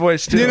Mickey Mouse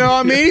voice too. You know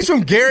what I mean? He's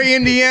from Gary,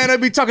 Indiana.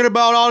 Be talking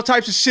about all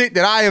types of shit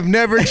that I have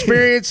never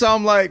experienced. So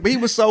I'm like, but he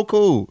was so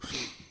cool.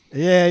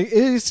 Yeah,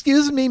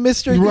 excuse me,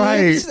 Mr.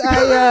 Right. Gibbs.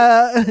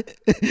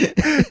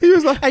 He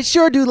was like, I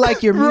sure do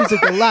like your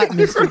music a lot,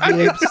 Mr.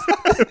 Gibbs.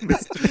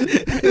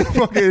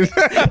 Fucking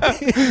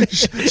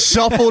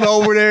shuffled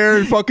over there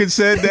and fucking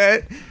said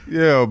that.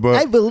 Yeah, but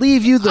I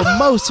believe you the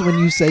most when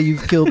you say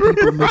you've killed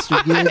people,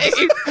 Mr. Gibbs.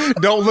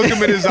 Don't look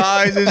him in his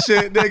eyes and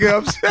shit, nigga.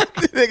 I'm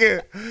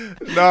nigga.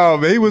 No,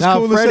 man, he was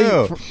cool Freddie,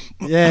 as hell.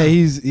 Yeah,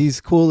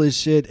 he's cool as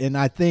shit, and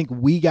I think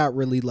we got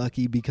really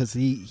lucky because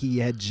he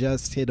had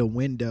just hit a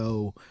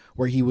window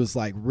where he was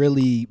like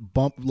really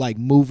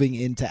moving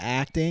into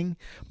acting,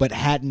 but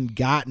hadn't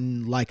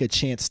gotten like a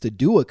chance to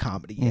do a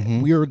comedy yet.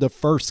 Mm-hmm. We were the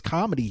first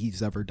comedy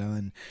he's ever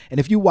done, and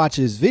if you watch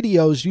his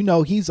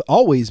videos, he's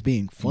always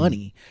being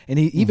funny, and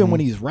even when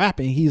he's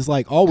rapping, he's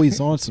like always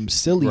on some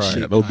silly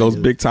shit. Those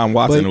big time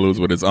Watson interludes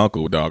with his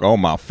uncle, dog. Oh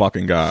my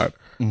fucking god.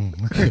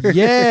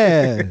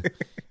 Yeah.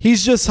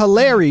 He's just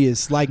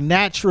hilarious, like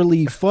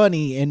naturally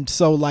funny. And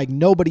so like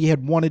nobody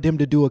had wanted him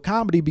to do a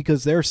comedy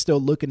because they're still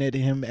looking at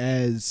him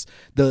as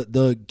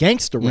the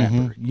gangster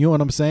rapper. You know what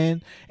I'm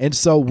saying? And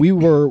so we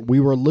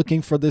were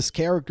looking for this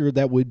character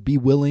that would be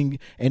willing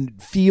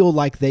and feel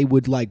like they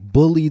would like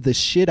bully the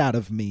shit out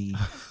of me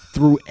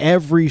through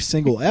every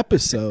single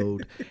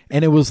episode.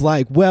 And it was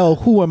like, well,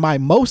 who am I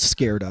most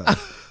scared of?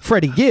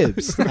 Freddie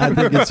Gibbs, I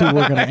think is who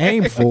we're going to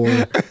aim for.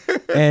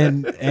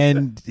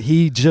 And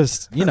he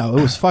just, it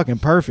was fucking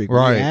perfect.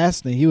 Right. We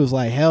asked and he was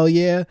like, hell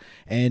yeah.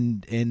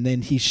 And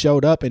then he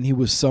showed up and he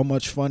was so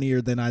much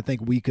funnier than I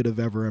think we could have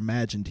ever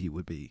imagined he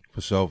would be.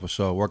 For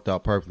sure. Worked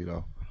out perfectly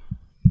though.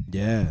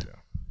 Yeah.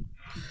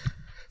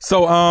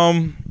 So,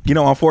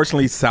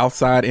 unfortunately,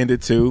 Southside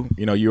ended too.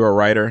 You're a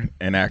writer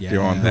and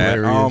actor on that.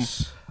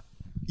 Hilarious.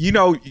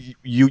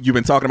 You've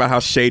been talking about how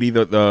shady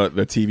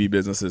the TV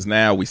business is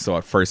now. We saw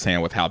it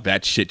firsthand with how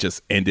that shit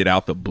just ended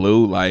out the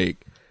blue.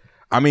 Like,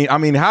 I mean,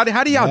 how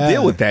do y'all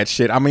deal with that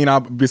shit? I mean,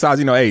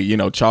 besides,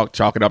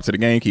 chalk it up to the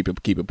game, keep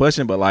it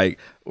pushing. But like,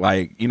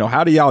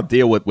 how do y'all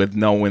deal with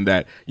knowing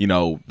that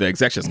the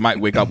executives might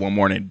wake up one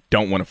morning and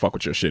don't want to fuck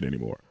with your shit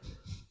anymore?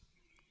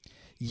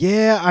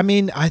 Yeah, I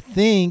mean, I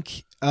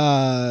think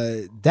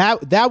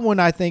that one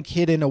I think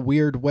hit in a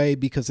weird way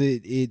because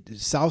it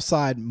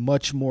Southside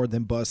much more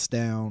than Bust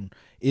Down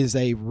is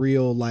a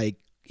real like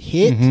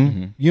hit.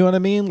 You know what I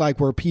mean?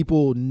 Like where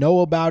people know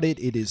about it,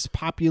 it is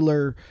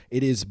popular,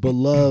 it is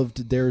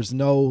beloved. There's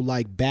no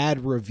like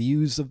bad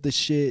reviews of the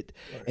shit,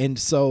 and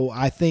so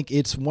I think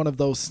it's one of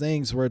those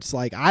things where it's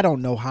like I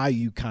don't know how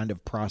you kind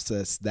of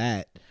process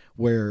that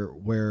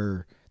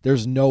where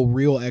there's no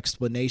real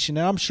explanation.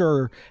 And I'm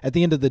sure at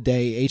the end of the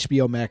day,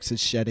 HBO Max is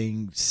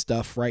shedding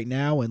stuff right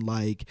now, and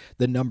like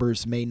the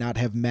numbers may not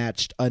have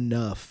matched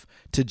enough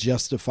to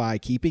justify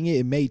keeping it.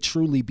 It may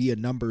truly be a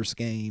numbers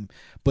game,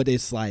 but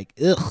it's like,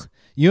 ugh,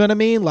 you know what I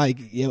mean? Like,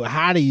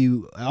 how do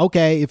you,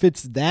 okay, if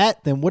it's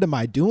that, then what am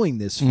I doing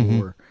this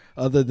for?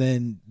 Other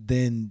than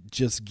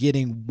just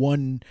getting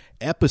one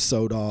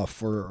episode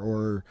off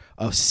or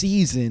a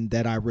season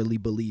that I really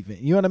believe in.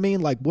 You know what I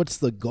mean? Like, what's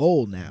the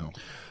goal now?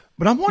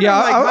 But I'm wondering,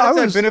 how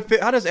does that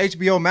benefit? How does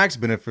HBO Max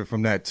benefit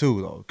from that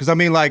too, though? Because I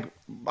mean, like,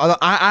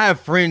 I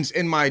have friends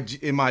in my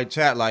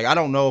chat. Like, I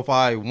don't know if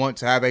I want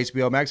to have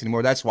HBO Max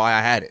anymore. That's why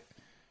I had it.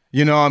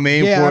 You know what I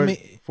mean? Yeah,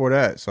 for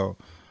that. So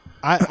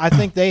I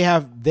think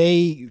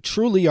they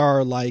truly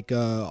are like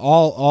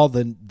all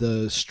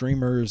the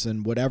streamers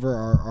and whatever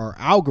are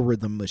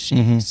algorithm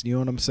machines. You know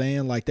what I'm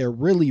saying? Like, they're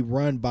really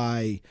run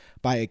by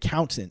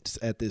accountants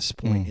at this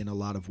point in a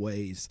lot of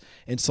ways.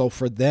 And so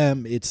for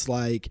them, it's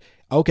like,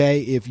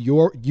 okay, if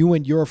you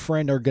and your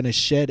friend are going to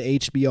shed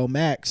HBO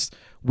Max,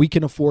 we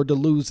can afford to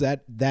lose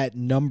that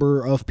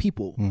number of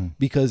people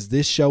because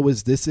this show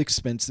is this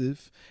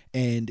expensive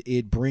and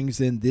it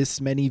brings in this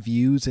many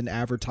views and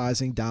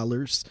advertising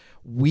dollars.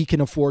 We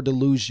can afford to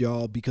lose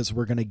y'all because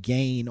we're going to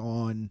gain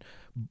on,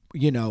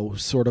 you know,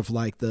 sort of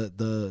like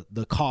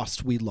the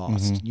cost we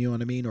lost, you know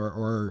what I mean?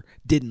 Or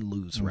didn't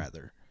lose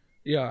rather.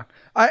 Yeah.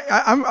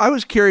 I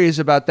was curious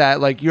about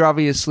that. Like, you're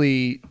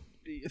obviously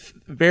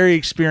very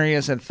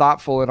experienced and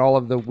thoughtful in all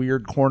of the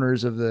weird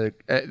corners of the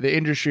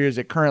industry as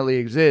it currently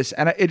exists.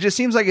 And it just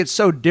seems like it's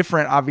so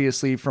different,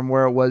 obviously, from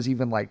where it was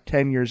even like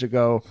 10 years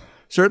ago,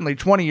 certainly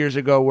 20 years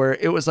ago, where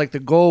it was like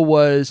the goal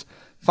was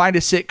find a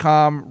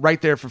sitcom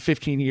right there for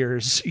 15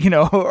 years, you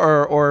know,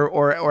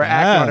 or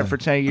act on it for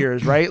 10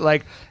 years, right?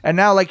 Like, and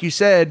now, like you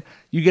said,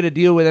 you get a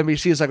deal with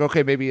NBC. It's like,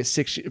 okay, maybe it's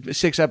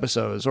six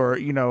episodes, or,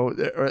 you know,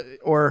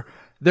 or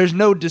there's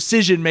no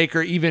decision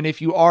maker, even if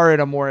you are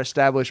in a more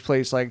established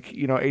place like,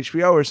 you know,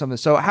 HBO or something.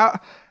 So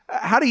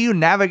how do you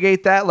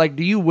navigate that? Like,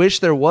 do you wish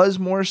there was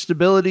more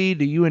stability?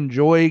 Do you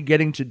enjoy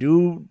getting to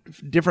do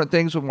different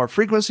things with more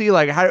frequency?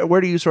 Like, where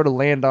do you sort of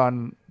land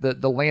on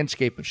the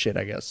landscape of shit,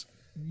 I guess?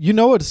 You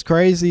know what's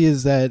crazy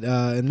is that,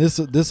 and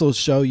this will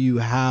show you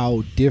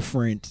how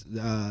different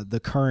the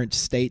current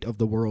state of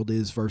the world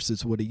is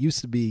versus what it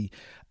used to be.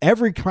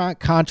 Every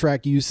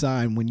contract you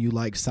sign when you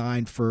like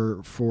sign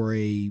for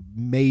a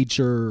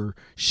major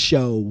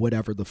show,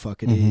 whatever the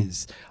fuck it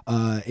is,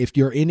 if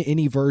you're in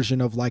any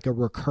version of like a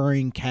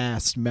recurring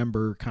cast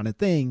member kind of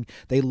thing,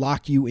 they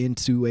lock you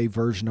into a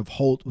version of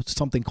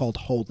something called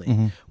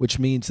holding, which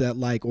means that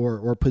like,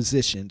 or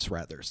positions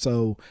rather.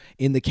 So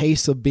in the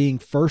case of being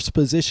first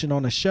position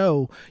on a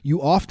show,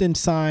 you often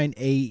sign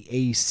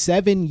a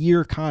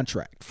 7-year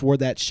contract for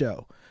that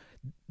show.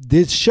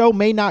 This show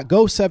may not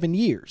go 7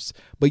 years,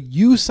 but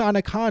you sign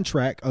a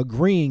contract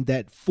agreeing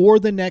that for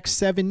the next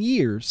 7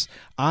 years,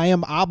 I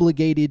am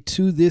obligated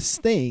to this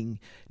thing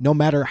no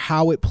matter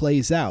how it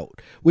plays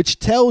out, which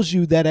tells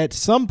you that at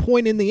some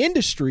point in the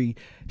industry,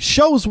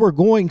 shows were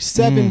going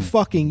 7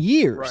 fucking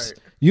years. Right.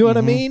 You know what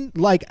I mean?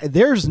 Like,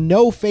 there's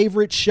no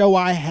favorite show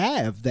I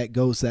have that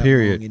goes that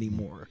long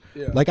anymore.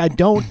 Yeah. Like,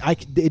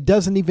 it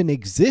doesn't even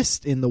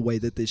exist in the way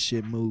that this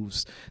shit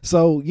moves.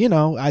 So, you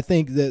know, I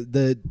think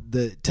the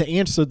to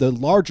answer the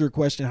larger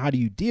question, how do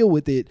you deal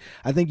with it?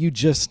 I think you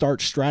just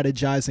start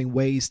strategizing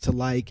ways to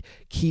like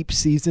keep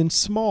seasons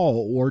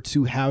small or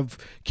to have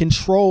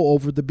control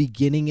over the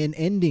beginning and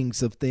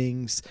endings of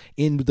things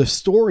in the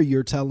story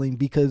you're telling,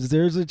 because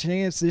there's a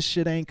chance this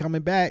shit ain't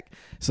coming back.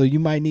 So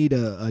you might need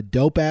a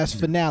dope ass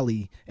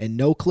finale and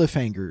no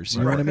cliffhangers.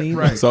 You know what I mean?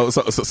 Right. So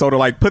to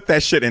like put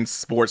that shit in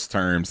sports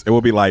terms, it will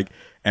be like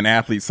an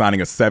athlete signing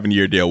a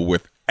 7-year deal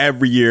with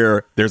every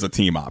year there's a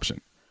team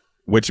option,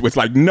 which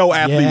like no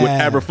athlete would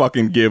ever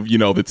fucking give, you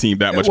know, the team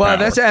that much power. Well,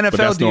 that's an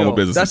NFL deal.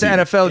 That's an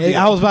NFL deal.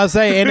 I was about to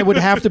say, and it would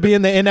have to be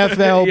in the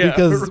NFL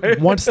because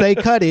once they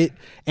cut it,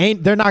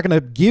 they're not going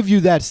to give you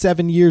that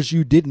 7 years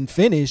you didn't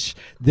finish.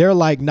 They're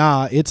like,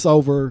 nah, it's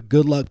over.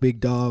 Good luck,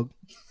 big dog.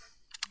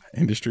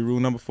 Industry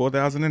rule number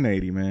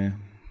 4080, man.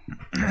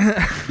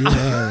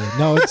 Yeah,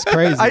 no, it's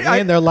crazy.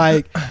 And they're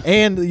like,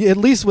 and at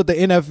least with the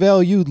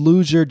NFL, you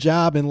lose your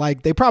job and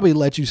like they probably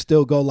let you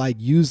still go like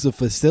use the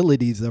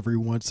facilities every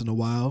once in a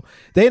while.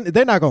 They're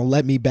not gonna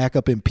let me back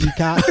up in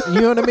Peacock.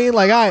 You know what I mean?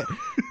 Like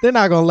they're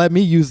not gonna let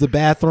me use the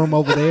bathroom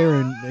over there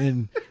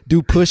and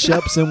do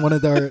push-ups in one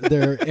of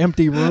their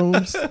empty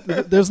rooms.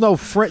 There's no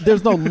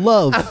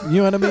love.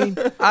 You know what I mean?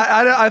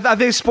 I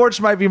think sports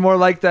might be more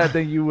like that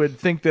than you would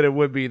think that it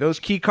would be. Those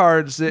key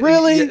cards,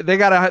 really, they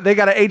got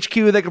a HQ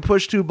they can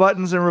push 2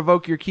 buttons and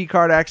revoke your key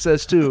card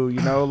access too.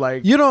 You know,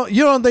 like you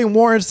don't think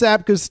Warren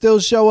Sapp could still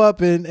show up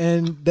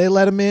and they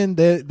let him in?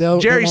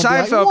 Jerry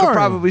Seinfeld could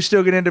probably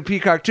still get into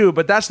Peacock too,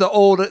 but that's the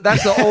old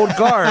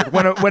guard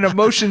when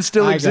emotion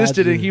still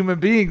existed and human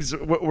beings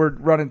were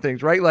running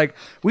things, right? Like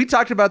we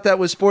talked about that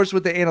with sports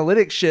with the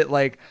analytics shit.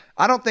 Like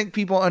I don't think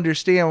people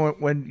understand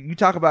when you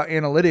talk about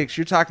analytics,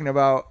 you're talking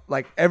about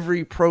like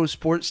every pro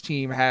sports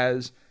team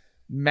has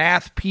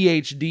math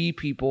PhD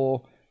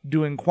people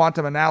doing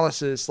quantum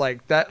analysis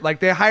like that. Like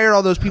they hired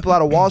all those people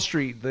out of Wall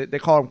Street. They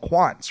call them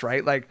quants,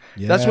 right? Like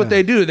that's what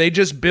they do. They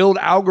just build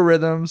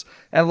algorithms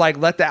and like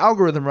let the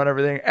algorithm run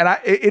everything. And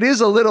it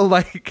is a little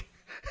like,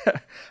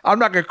 I'm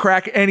not going to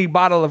crack any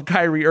bottle of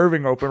Kyrie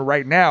Irving open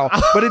right now,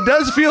 but it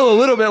does feel a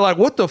little bit like,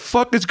 what the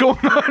fuck is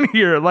going on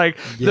here? Like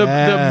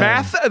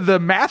the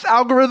math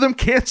algorithm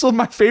canceled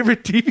my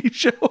favorite TV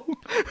show.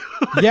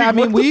 Like, yeah, I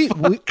mean,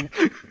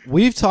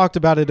 we've talked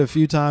about it a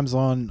few times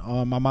on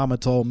My Mama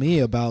Told Me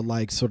about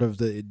like sort of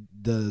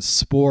the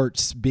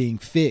sports being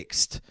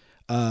fixed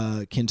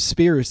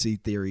conspiracy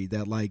theory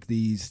that like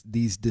these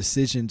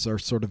decisions are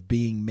sort of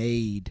being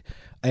made.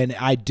 And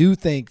I do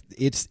think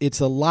it's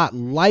a lot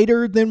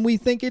lighter than we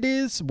think it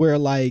is, where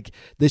like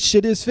the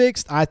shit is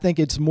fixed. I think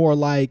it's more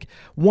like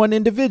one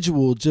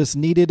individual just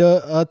needed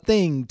a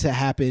thing to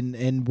happen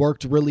and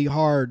worked really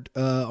hard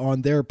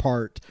on their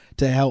part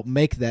to help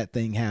make that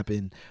thing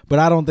happen. But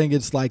I don't think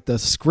it's like the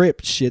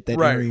script shit that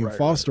Arian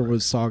Foster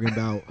was talking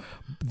about.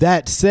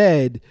 That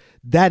said,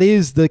 that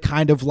is the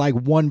kind of like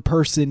one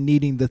person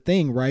needing the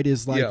thing, right?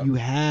 Is like you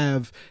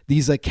have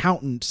these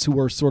accountants who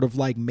are sort of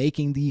like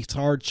making these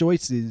hard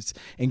choices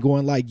and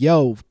going like,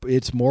 yo,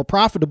 it's more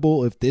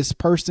profitable if this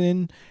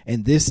person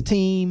and this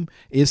team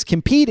is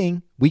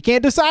competing. We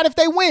can't decide if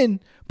they win,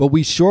 but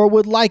we sure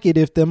would like it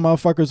if them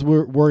motherfuckers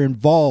were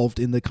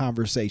involved in the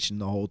conversation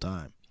the whole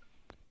time.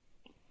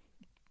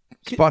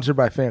 Sponsored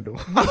by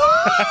FanDuel.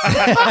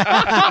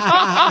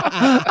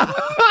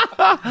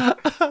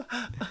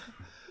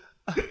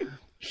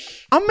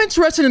 I'm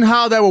interested in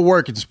how that would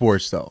work in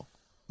sports, though.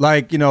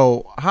 Like, you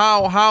know,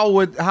 how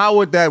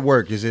would that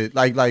work? Is it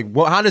like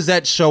how does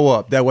that show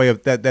up? That way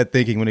of that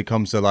thinking when it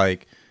comes to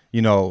like,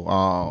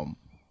 what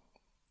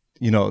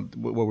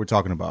we're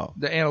talking about,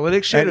 the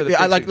analytics shit, or the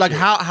like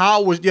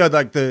how was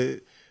like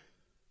the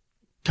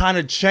kind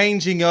of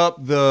changing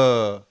up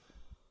so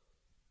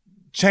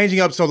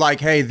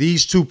like, hey,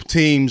 these two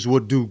teams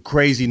would do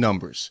crazy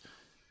numbers.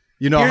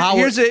 You know,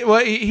 here's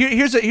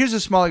a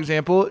small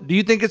example. Do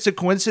you think it's a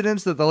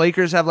coincidence that the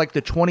Lakers have like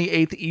the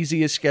 28th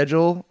easiest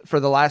schedule for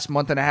the last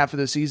month and a half of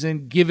the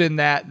season, given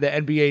that the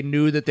NBA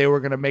knew that they were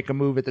going to make a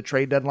move at the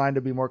trade deadline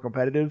to be more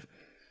competitive?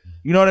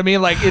 You know what I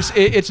mean? Like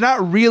it's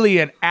not really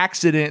an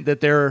accident that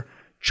they're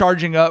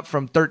charging up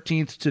from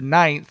 13th to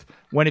 9th,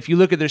 when if you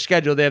look at their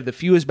schedule, they have the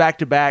fewest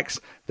back-to-backs,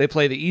 they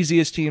play the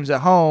easiest teams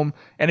at home,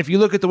 and if you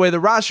look at the way the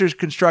roster is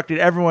constructed,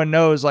 everyone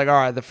knows like, all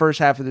right, the first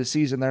half of the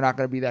season they're not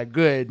going to be that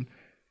good.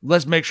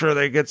 Let's make sure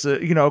they get to,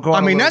 go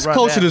on. I mean, that's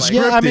closer to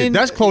scripted.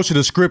 That's closer to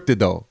scripted,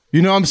 though.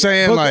 You know what I'm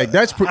saying? Like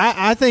that's.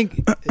 I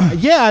think,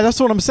 that's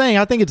what I'm saying.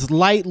 I think it's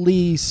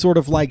lightly sort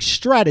of like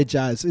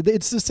strategized.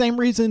 It's the same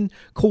reason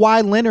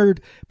Kawhi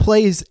Leonard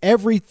plays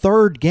every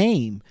third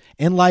game,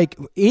 and like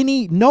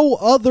no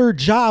other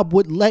job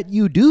would let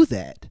you do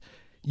that.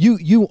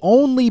 You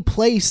only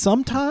play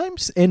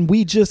sometimes, and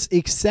we just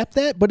accept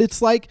that. But it's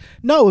like,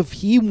 no, if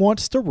he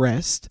wants to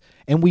rest,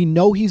 and we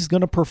know he's going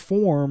to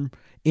perform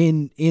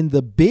in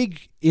the big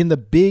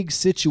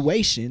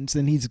situations,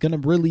 and he's gonna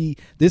really,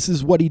 this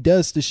is what he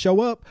does to show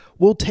up,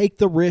 we'll take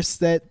the risk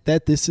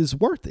that this is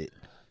worth it.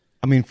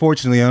 I mean,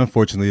 fortunately,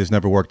 unfortunately, it's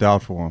never worked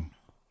out for him.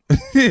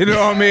 You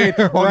know what I mean?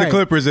 On the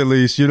Clippers, at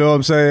least. You know what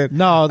I'm saying?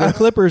 No, the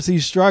Clippers,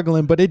 he's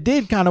struggling, but it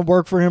did kind of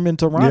work for him in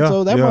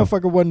Toronto.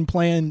 Motherfucker wasn't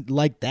playing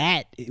like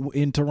that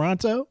in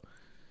Toronto.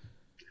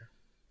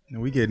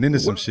 We getting into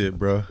some shit,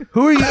 bro.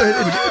 Who are you?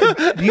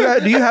 Do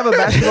you have a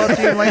basketball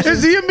team, Langston?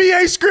 Is the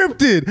NBA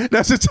scripted?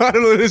 That's the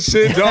title of this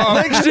shit, dog.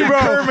 Langston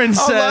Kerman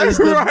says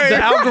the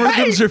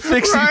algorithms are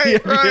fixing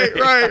the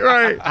NBA.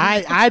 Right.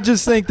 I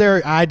just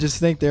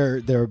think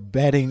they're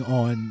betting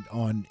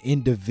on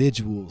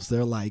individuals.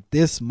 They're like,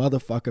 this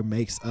motherfucker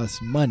makes us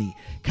money.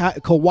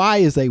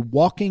 Kawhi is a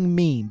walking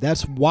meme.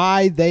 That's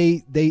why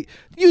they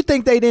you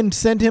think they didn't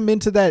send him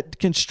into that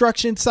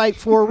construction site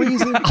for a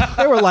reason?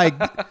 They were like,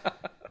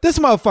 this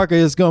motherfucker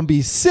is gonna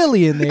be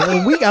silly in there,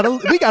 and we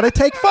gotta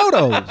take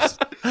photos.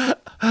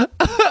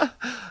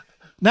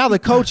 Now the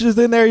coach is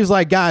in there. He's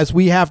like, guys,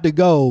 we have to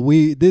go.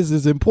 This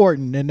is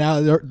important. And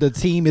now the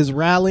team is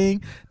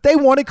rallying. They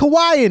wanted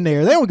Kawhi in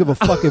there. They don't give a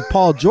fuck if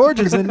Paul George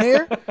is in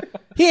there.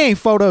 He ain't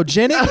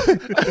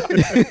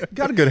photogenic.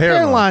 Got a good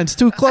hairline. Hairline's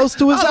too close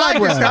to his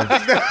eyebrows.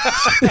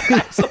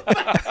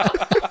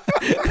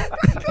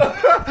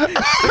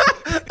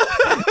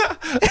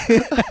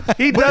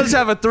 He does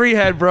have a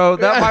 3-head, bro.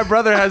 That my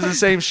brother has the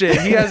same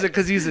shit. He has it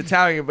because he's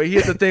Italian, but he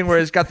has the thing where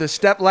it's got the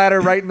step ladder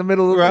right in the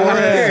middle of the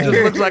forehead. It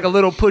just looks like a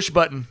little push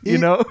button, you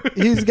know?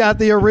 He's got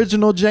the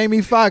original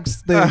Jamie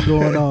Foxx thing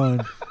going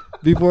on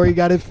before he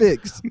got it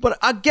fixed. But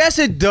I guess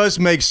it does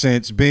make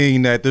sense,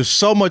 being that there's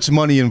so much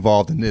money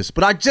involved in this.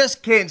 But I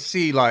just can't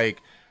see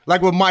like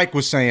what Mike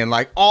was saying,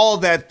 like all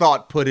that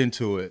thought put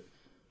into it.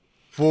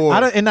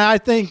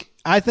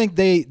 I think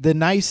the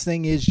nice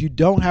thing is you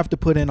don't have to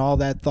put in all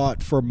that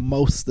thought for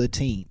most of the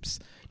teams.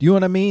 Do you know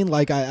what I mean?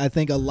 Like I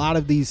think a lot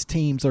of these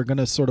teams are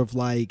gonna sort of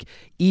like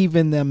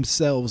even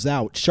themselves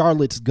out.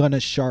 Charlotte's gonna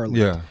Charlotte.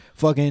 Yeah.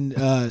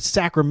 Fucking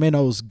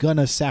Sacramento's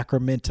gonna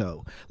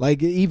Sacramento.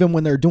 Like, even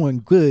when they're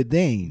doing good,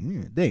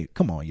 they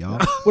come on, y'all.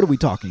 What are we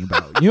talking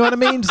about? You know what I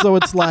mean? So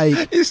it's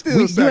like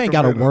you ain't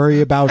got to worry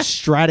about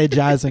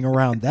strategizing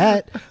around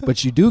that,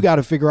 but you do got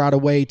to figure out a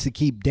way to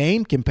keep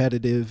Dame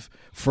competitive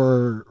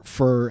for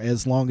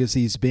as long as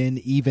he's been,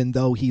 even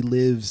though he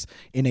lives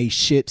in a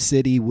shit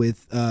city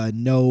with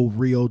no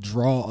real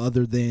draw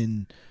other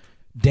than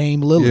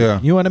Dame Lillard. Yeah.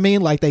 You know what I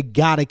mean? Like, they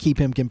got to keep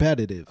him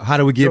competitive. How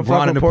do we get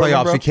Bron in the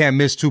playoffs? Bro? He can't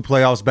miss 2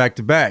 playoffs back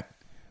to back.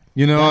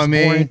 You know what I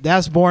mean?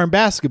 That's boring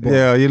basketball.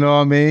 Yeah, you know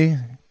what I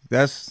mean?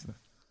 That's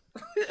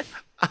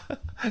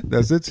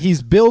it.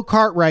 He's Bill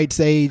Cartwright's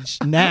age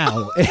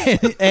now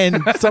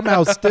and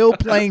somehow still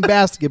playing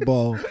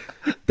basketball.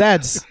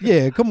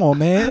 Come on,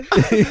 man.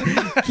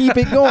 Keep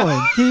it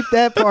going. Keep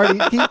that party,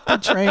 keep the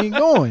train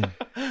going.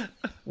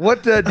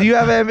 What do you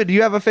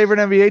have a favorite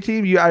NBA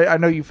team? I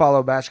know you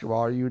follow basketball.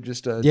 Are you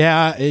just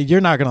Yeah,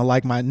 you're not gonna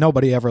like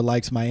nobody ever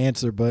likes my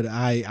answer, but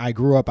I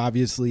grew up,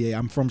 obviously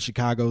I'm from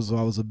Chicago, so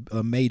I was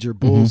a major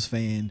Bulls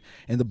fan,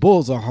 and the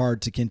Bulls are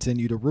hard to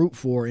continue to root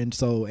for, and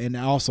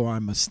also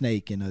I'm a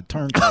snake and a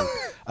turncoat.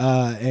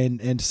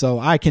 and so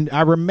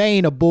I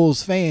remain a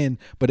Bulls fan,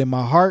 but in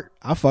my heart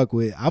I fuck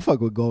with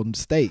Golden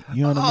State.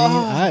 You know what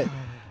I mean?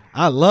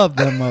 I love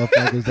them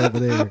motherfuckers over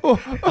there.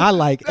 I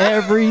like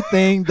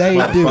everything they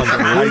do.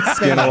 White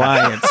Skin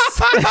Alliance.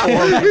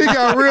 He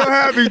got real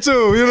happy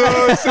too. You know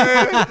what I'm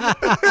saying?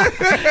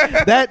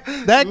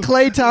 that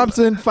Klay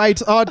Thompson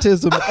fights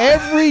autism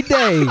every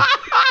day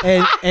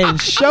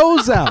and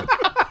shows out.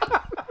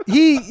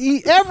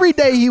 He every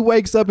day he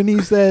wakes up and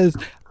he says,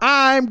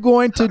 I'm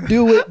going to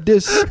do it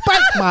despite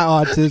my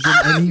autism,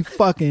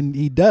 and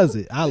he does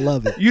it. I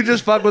love it. You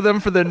just fuck with them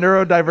for the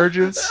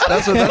neurodivergence.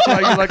 That's why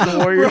you like the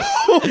Warriors.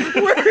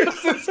 Bro, where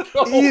is this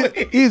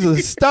going? He's a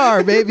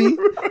star, baby.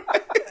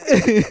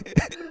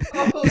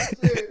 Oh,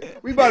 shit.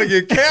 We about to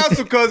get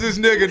canceled because this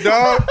nigga,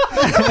 dog.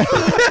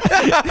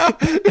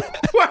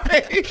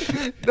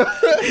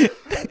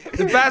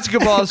 The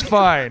basketball is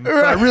fine.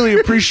 But I really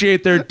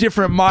appreciate their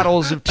different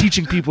models of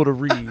teaching people to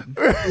read.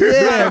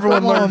 Yeah,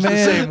 everyone learns the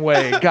same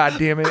way. God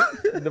damn it.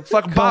 The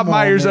fucking Bob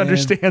Myers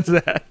understands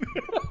that.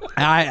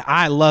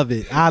 I love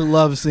it. I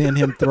love seeing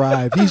him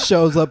thrive. He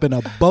shows up in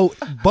a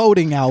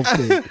boating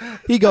outfit.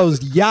 He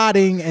goes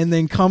yachting and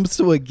then comes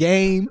to a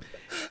game.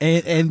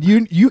 And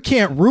you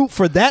can't root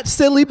for that,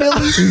 silly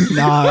Billy?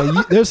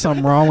 Nah, there's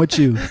something wrong with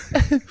you.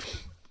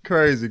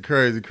 Crazy.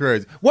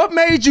 What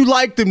made you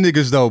like them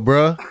niggas though,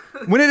 bruh?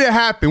 When did it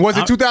happen? Was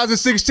it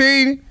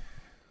 2016?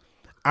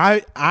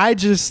 I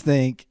just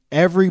think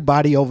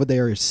everybody over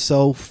there is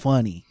so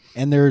funny.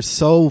 And they're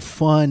so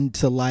fun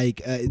to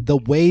like the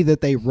way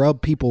that they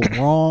rub people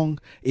wrong.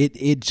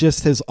 It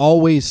just has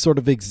always sort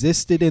of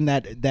existed in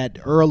that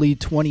early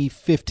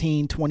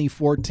 2015,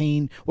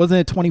 2014. Wasn't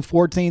it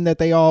 2014 that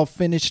they all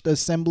finished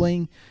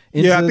assembling?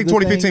 Yeah, I think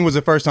 2015 was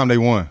the first time they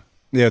won.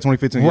 Yeah,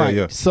 2015. Right.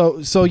 Yeah.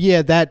 So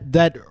yeah,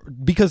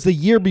 that because the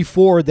year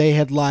before they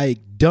had like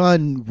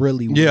done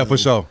really well. Yeah, for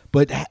sure.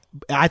 But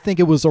I think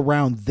it was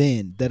around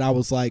then that I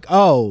was like,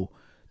 oh,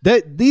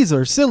 these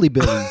are silly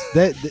billies.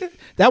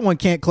 That one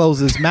can't close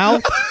his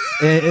mouth,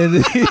 and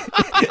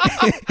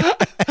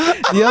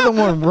the other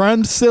one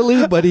runs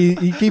silly, but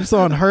he keeps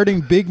on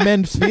hurting big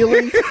men's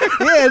feelings.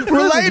 Yeah, it's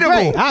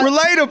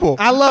relatable.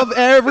 I love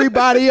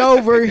everybody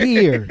over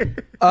here.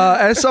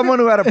 As someone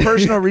who had a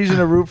personal reason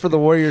to root for the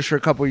Warriors for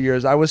a couple of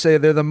years, I would say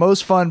they're the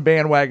most fun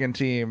bandwagon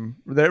team.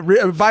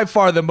 They're by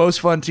far the most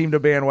fun team to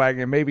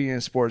bandwagon, maybe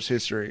in sports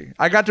history.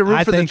 I got to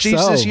root for the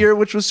Chiefs this year,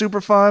 which was super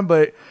fun,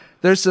 but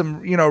there's some,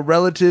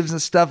 relatives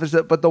and stuff.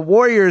 But the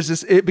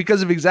Warriors,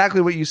 because of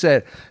exactly what you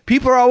said,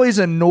 people are always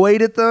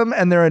annoyed at them,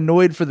 and they're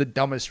annoyed for the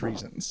dumbest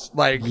reasons.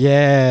 Like,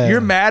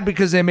 you're mad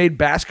because they made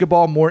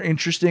basketball more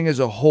interesting as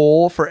a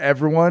whole for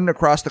everyone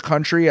across the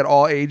country at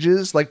all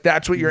ages. Like,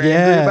 that's what you're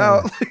angry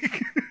about.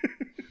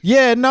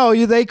 Yeah, no,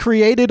 they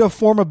created a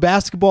form of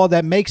basketball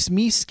that makes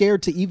me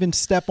scared to even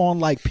step on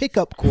like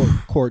pickup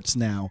courts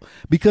now,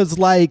 because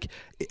like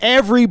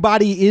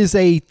everybody is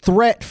a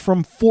threat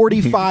from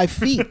 45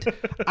 feet.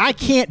 I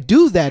can't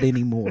do that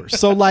anymore.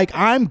 So like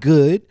I'm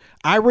good.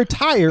 I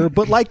retire,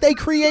 but like they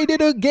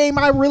created a game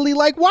I really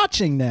like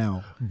watching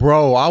now.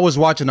 Bro, I was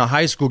watching a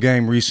high school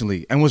game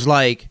recently and was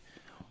like,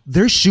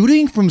 they're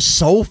shooting from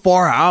so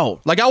far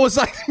out. Like I was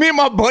like, me and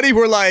my buddy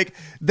were like,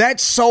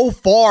 that's so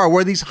far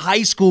where these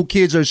high school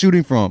kids are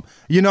shooting from.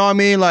 You know what I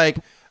mean? Like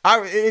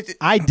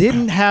I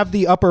didn't have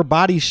the upper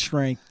body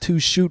strength to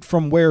shoot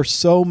from where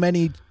so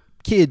many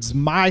kids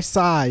my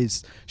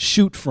size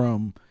shoot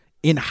from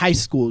in high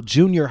school,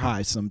 junior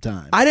high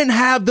sometimes. I didn't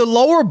have the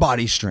lower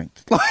body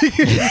strength. Like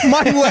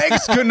my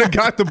legs couldn't have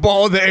got the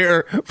ball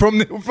there from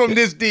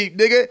this deep,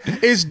 nigga.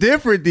 It's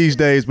different these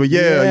days, but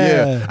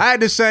yeah. I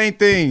had the same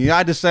thing.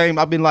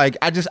 I've been like,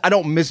 I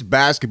don't miss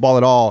basketball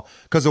at all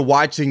because of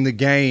watching the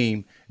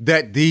game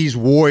that these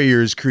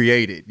Warriors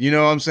created. You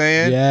know what I'm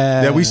saying?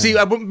 Yeah. That we see,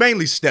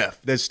 mainly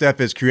Steph, that Steph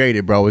has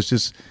created, bro.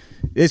 It's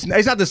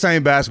not the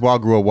same basketball I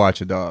grew up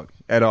watching, dog.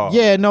 at all.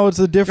 Yeah, no, it's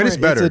a different. It's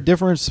better. It's a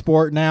different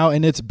sport now,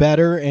 and it's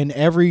better. And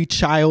every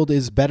child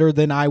is better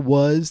than I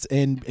was,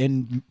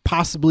 and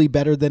possibly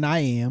better than I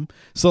am.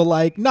 So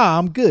like, nah,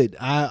 I'm good.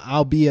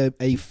 I'll be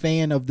a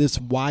fan of this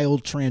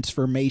wild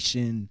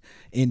transformation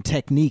in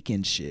technique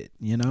and shit.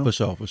 You know,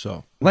 For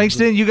sure.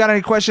 Langston, you got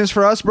any questions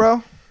for us,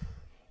 bro?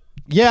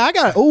 Yeah,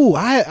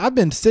 I've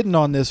been sitting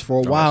on this for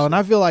a while, and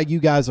I feel like you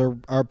guys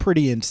are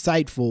pretty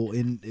insightful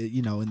in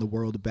the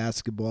world of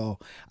basketball.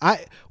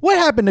 What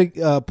happened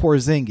to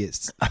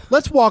Porzingis?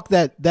 Let's walk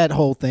that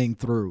whole thing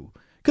through,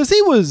 because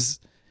he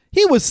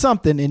was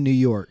something in New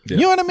York. Yeah.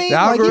 You know what I mean? The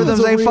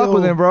algorithms ain't fuck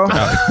with him, bro.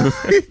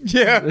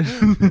 Yeah.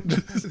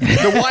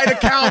 The white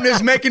accountant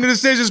is making the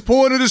decisions,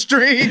 pulling to the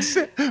strings,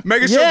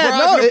 making sure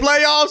Bron's in the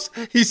playoffs.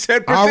 He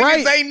said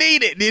Porzingis ain't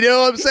needed. You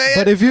know what I'm saying?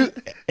 But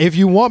if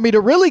you want me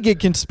to really get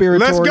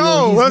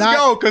conspiratorial, let's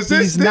go. Because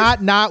he's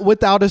not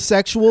without a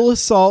sexual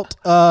assault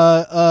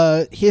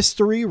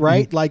history,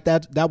 right? Mm-hmm. Like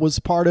that was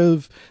part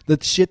of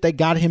the shit that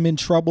got him in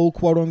trouble,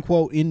 quote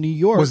unquote, in New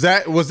York. Was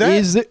that?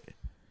 Is it?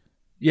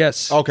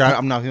 Yes. Okay, I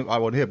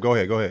wasn't hip. Go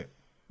ahead.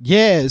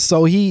 Yeah,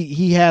 so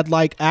he had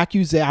like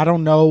accusation. I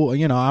don't know,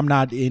 I'm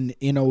not in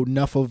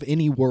enough of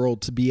any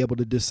world to be able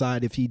to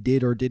decide if he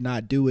did or did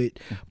not do it,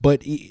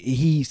 but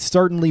he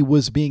certainly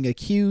was being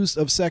accused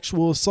of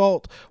sexual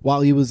assault while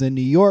he was in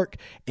New York,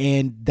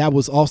 and that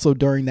was also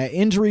during that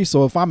injury.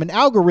 So if I'm an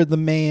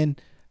algorithm man,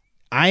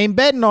 I ain't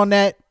betting on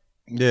that.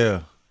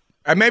 Yeah.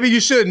 And maybe you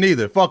shouldn't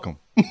either. Fuck him.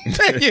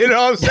 You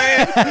know what I'm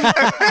saying?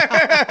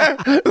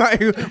 Like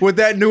with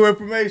that new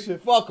information,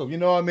 fuck him. You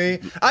know what I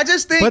mean? I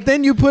just think. But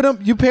then you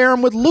pair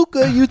him with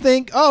Luka. You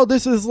think, oh,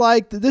 this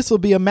will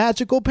be a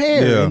magical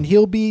pair, and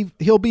he'll be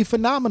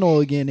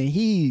phenomenal again. And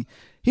he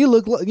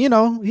looked,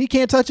 he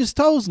can't touch his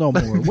toes no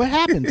more. What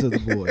happened to the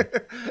boy?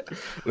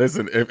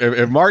 Listen,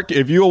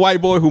 if you a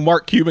white boy who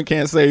Mark Cuban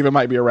can't save, it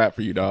might be a wrap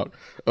for you, dog.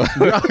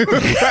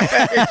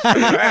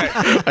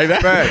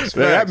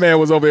 That man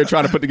was over there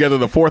trying to put together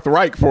the Fourth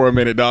Reich for a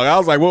minute, dog. I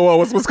was like, whoa,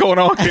 what's going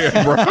on here,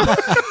 bro?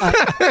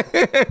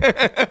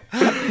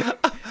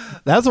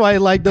 That's why he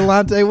liked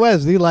Delonte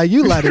West. He like,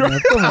 you light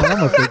enough. Come on, I'm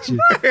gonna fix you.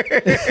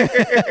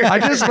 I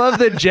just love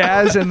the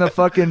Jazz and the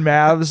fucking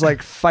Mavs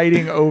like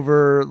fighting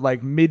over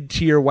like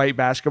mid-tier white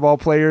basketball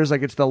players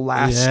like it's the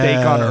last steak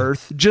on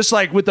earth. Just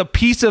like with a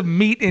piece of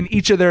meat in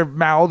each of their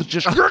mouths.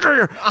 Just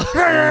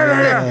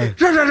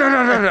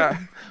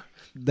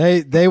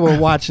They were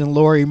watching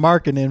Lauri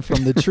Markkanen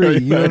from the tree.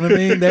 You know what I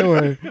mean? They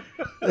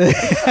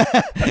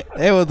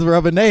were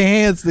rubbing their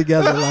hands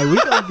together like, we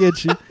gonna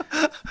get you.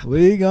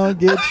 We gonna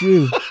get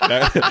you.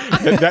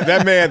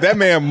 That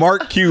man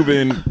Mark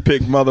Cuban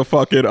picked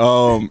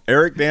motherfucking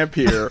Eric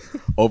Dampier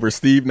over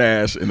Steve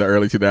Nash in the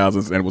early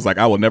 2000s and was like,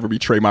 I will never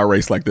betray my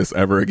race like this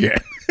ever again.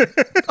 And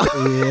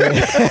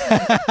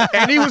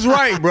he was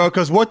right, bro,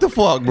 because what the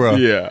fuck, bro?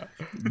 Yeah.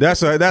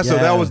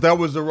 That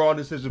was the wrong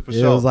decision for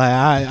sure. It was like,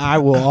 I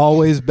will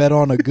always bet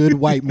on a good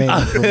white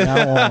man from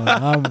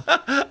now on.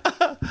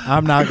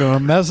 I'm not gonna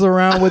mess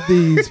around with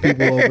these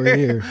people over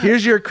here.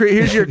 Here's your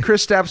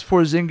Kristaps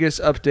Porzingis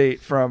update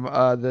from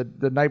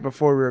the night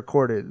before we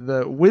recorded.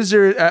 The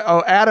Wizard,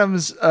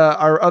 Adams,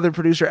 our other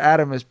producer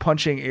Adam is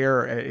punching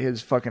air at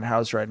his fucking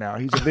house right now.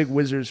 He's a big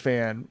Wizards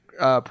fan.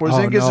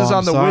 Porzingis is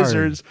on the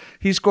Wizards.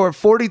 He scored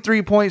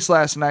 43 points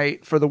last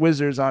night for the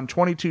Wizards on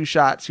 22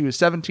 shots. He was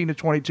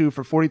 17-22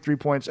 for 43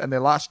 points, and they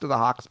lost to the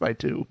Hawks by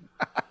 2.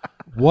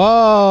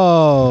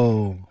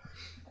 Whoa.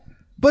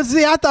 But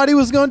see, I thought he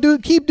was going to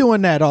keep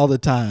doing that all the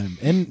time.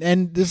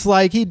 And it's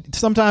like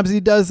sometimes he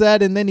does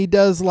that, and then he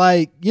does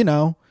like,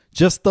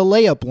 just the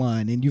layup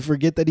line, and you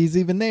forget that he's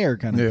even there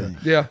kind of thing.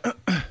 Yeah.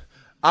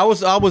 I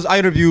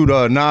interviewed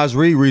Nas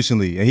Reed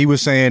recently, and he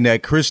was saying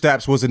that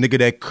Kristaps was a nigga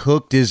that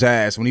cooked his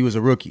ass when he was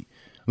a rookie.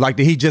 Like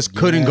that he just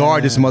couldn't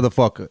guard this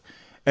motherfucker.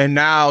 And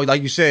now,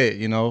 like you said,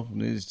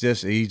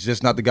 he's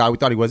just not the guy we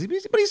thought he was.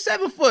 But he's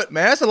 7 foot,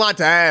 man. That's a lot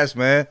to ask,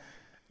 man.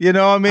 You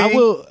know what I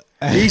mean?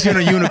 He's in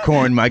a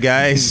unicorn, my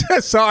guys.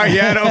 Sorry,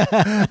 Adam.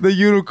 The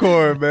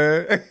unicorn,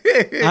 man.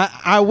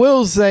 I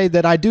will say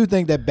that I do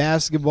think that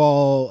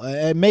basketball,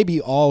 and maybe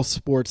all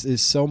sports,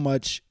 is so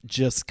much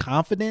just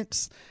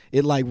confidence.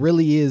 It like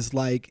really is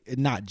like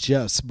not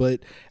just,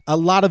 but a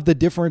lot of the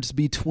difference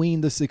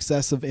between the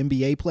success of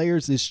NBA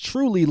players is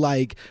truly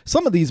like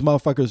some of these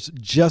motherfuckers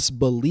just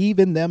believe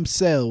in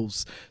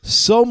themselves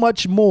so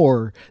much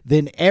more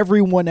than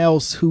everyone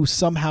else who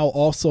somehow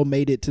also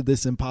made it to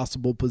this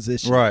impossible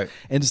position. Right.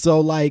 And so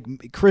like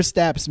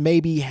Kristaps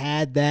maybe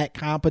had that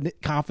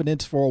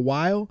confidence for a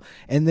while,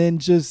 and then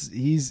just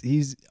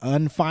he's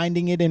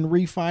unfinding it and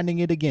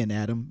refinding it again,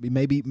 Adam.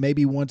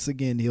 Maybe once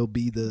again he'll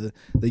be the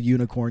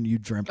unicorn you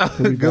dreamt.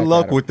 Good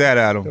luck with that,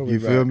 Adam. You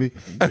feel me?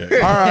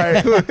 Okay. All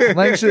right.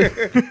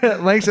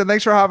 Langston,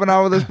 thanks for hopping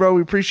on with us, bro.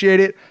 We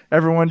appreciate it.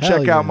 Everyone,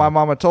 check out My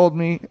Mama Told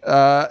Me.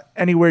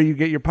 Anywhere you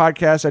get your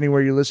podcast,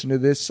 anywhere you listen to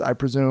this, I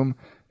presume.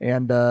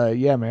 And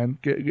yeah, man,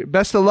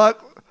 best of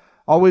luck.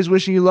 Always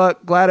wishing you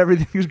luck. Glad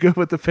everything is good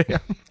with the fam.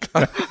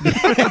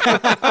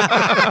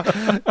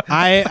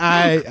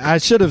 I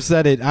should have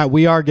said it.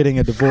 We are getting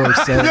a divorce.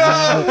 So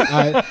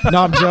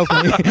no, I'm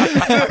joking.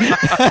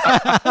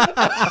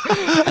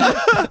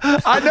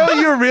 I know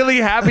you're really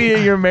happy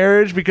in your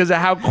marriage because of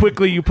how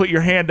quickly you put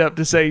your hand up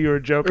to say you were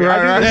joking.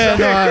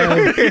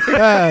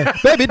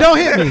 Baby, don't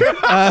hit me.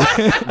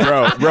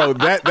 Bro,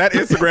 that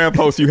Instagram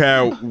post you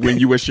had when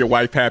you wish your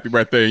wife happy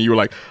birthday and you were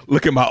like,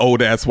 look at my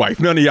old ass wife.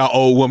 None of y'all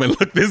old women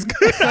look this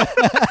good.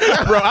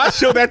 Bro, I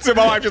showed that to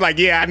my wife. She's like,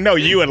 yeah, I know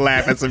you would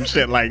laugh at some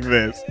shit like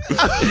this.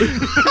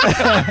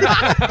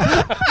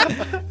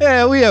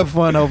 Yeah, we have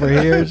fun over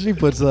here. She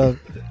puts up,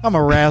 I'm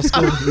a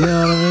rascal. You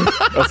know what I mean?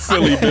 A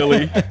silly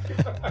Billy.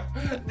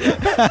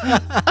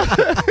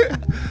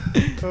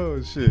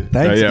 Oh, shit.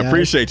 Thanks, yeah, guys.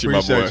 appreciate you,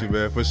 my boy. Appreciate you,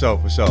 man. For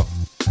sure.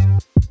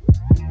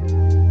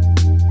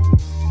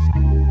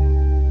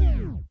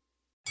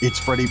 It's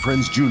Freddie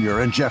Prinze Jr.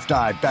 and Jeff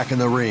Dye back in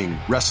the ring.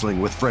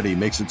 Wrestling with Freddie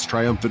makes its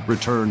triumphant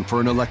return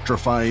for an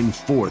electrifying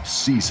 4th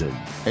season.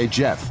 Hey,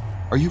 Jeff,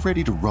 are you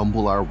ready to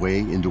rumble our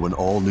way into an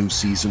all-new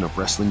season of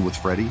Wrestling with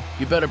Freddie?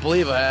 You better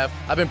believe I have.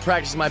 I've been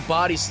practicing my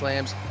body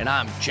slams, and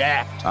I'm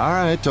jacked. All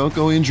right, don't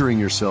go injuring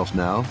yourself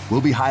now.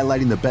 We'll be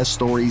highlighting the best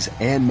stories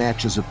and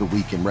matches of the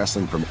week in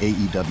wrestling from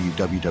AEW,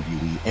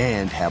 WWE,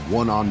 and have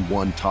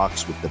one-on-one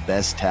talks with the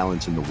best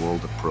talents in the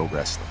world of pro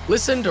wrestling.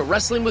 Listen to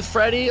Wrestling with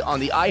Freddie on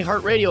the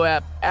iHeartRadio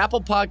app,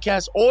 Apple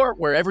Podcasts, or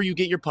wherever you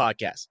get your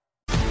podcasts.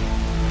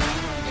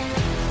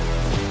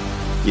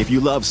 If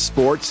you love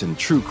sports and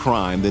true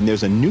crime, then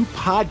there's a new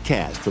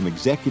podcast from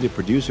executive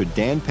producer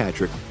Dan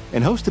Patrick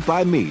and hosted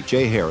by me,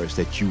 Jay Harris,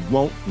 that you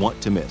won't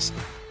want to miss.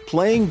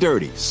 Playing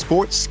Dirty: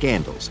 Sports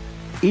Scandals.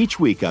 Each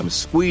week, I'm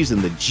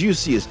squeezing the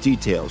juiciest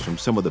details from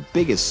some of the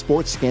biggest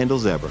sports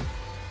scandals ever.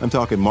 I'm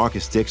talking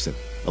Marcus Dixon,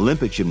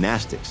 Olympic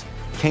gymnastics,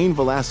 Cain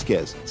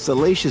Velasquez,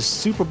 salacious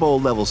Super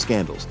Bowl-level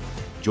scandals.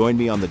 Join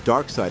me on the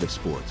dark side of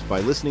sports by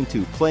listening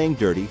to Playing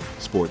Dirty: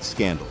 Sports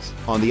Scandals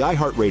on the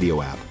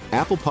iHeartRadio app,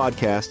 Apple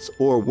Podcasts,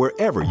 or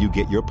wherever you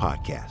get your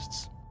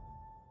podcasts.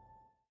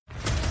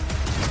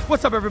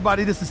 What's up,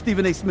 everybody? This is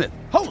Stephen A. Smith,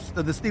 host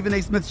of the Stephen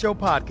A. Smith Show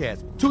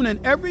podcast. Tune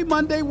in every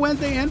Monday,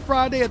 Wednesday, and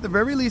Friday at the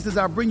very least as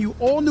I bring you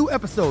all new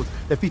episodes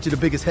that feature the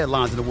biggest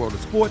headlines in the world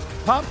of sports,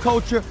 pop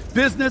culture,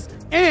 business,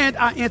 and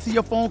I answer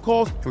your phone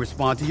calls and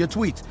respond to your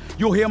tweets.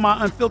 You'll hear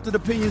my unfiltered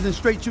opinions and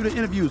straight-shooter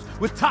interviews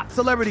with top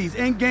celebrities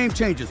and game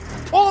changers.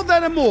 All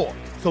that and more.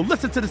 So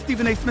listen to the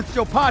Stephen A. Smith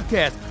Show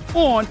podcast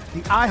on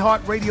the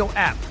iHeartRadio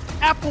app,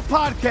 Apple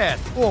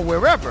Podcasts, or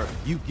wherever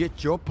you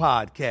get your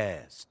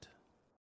podcasts.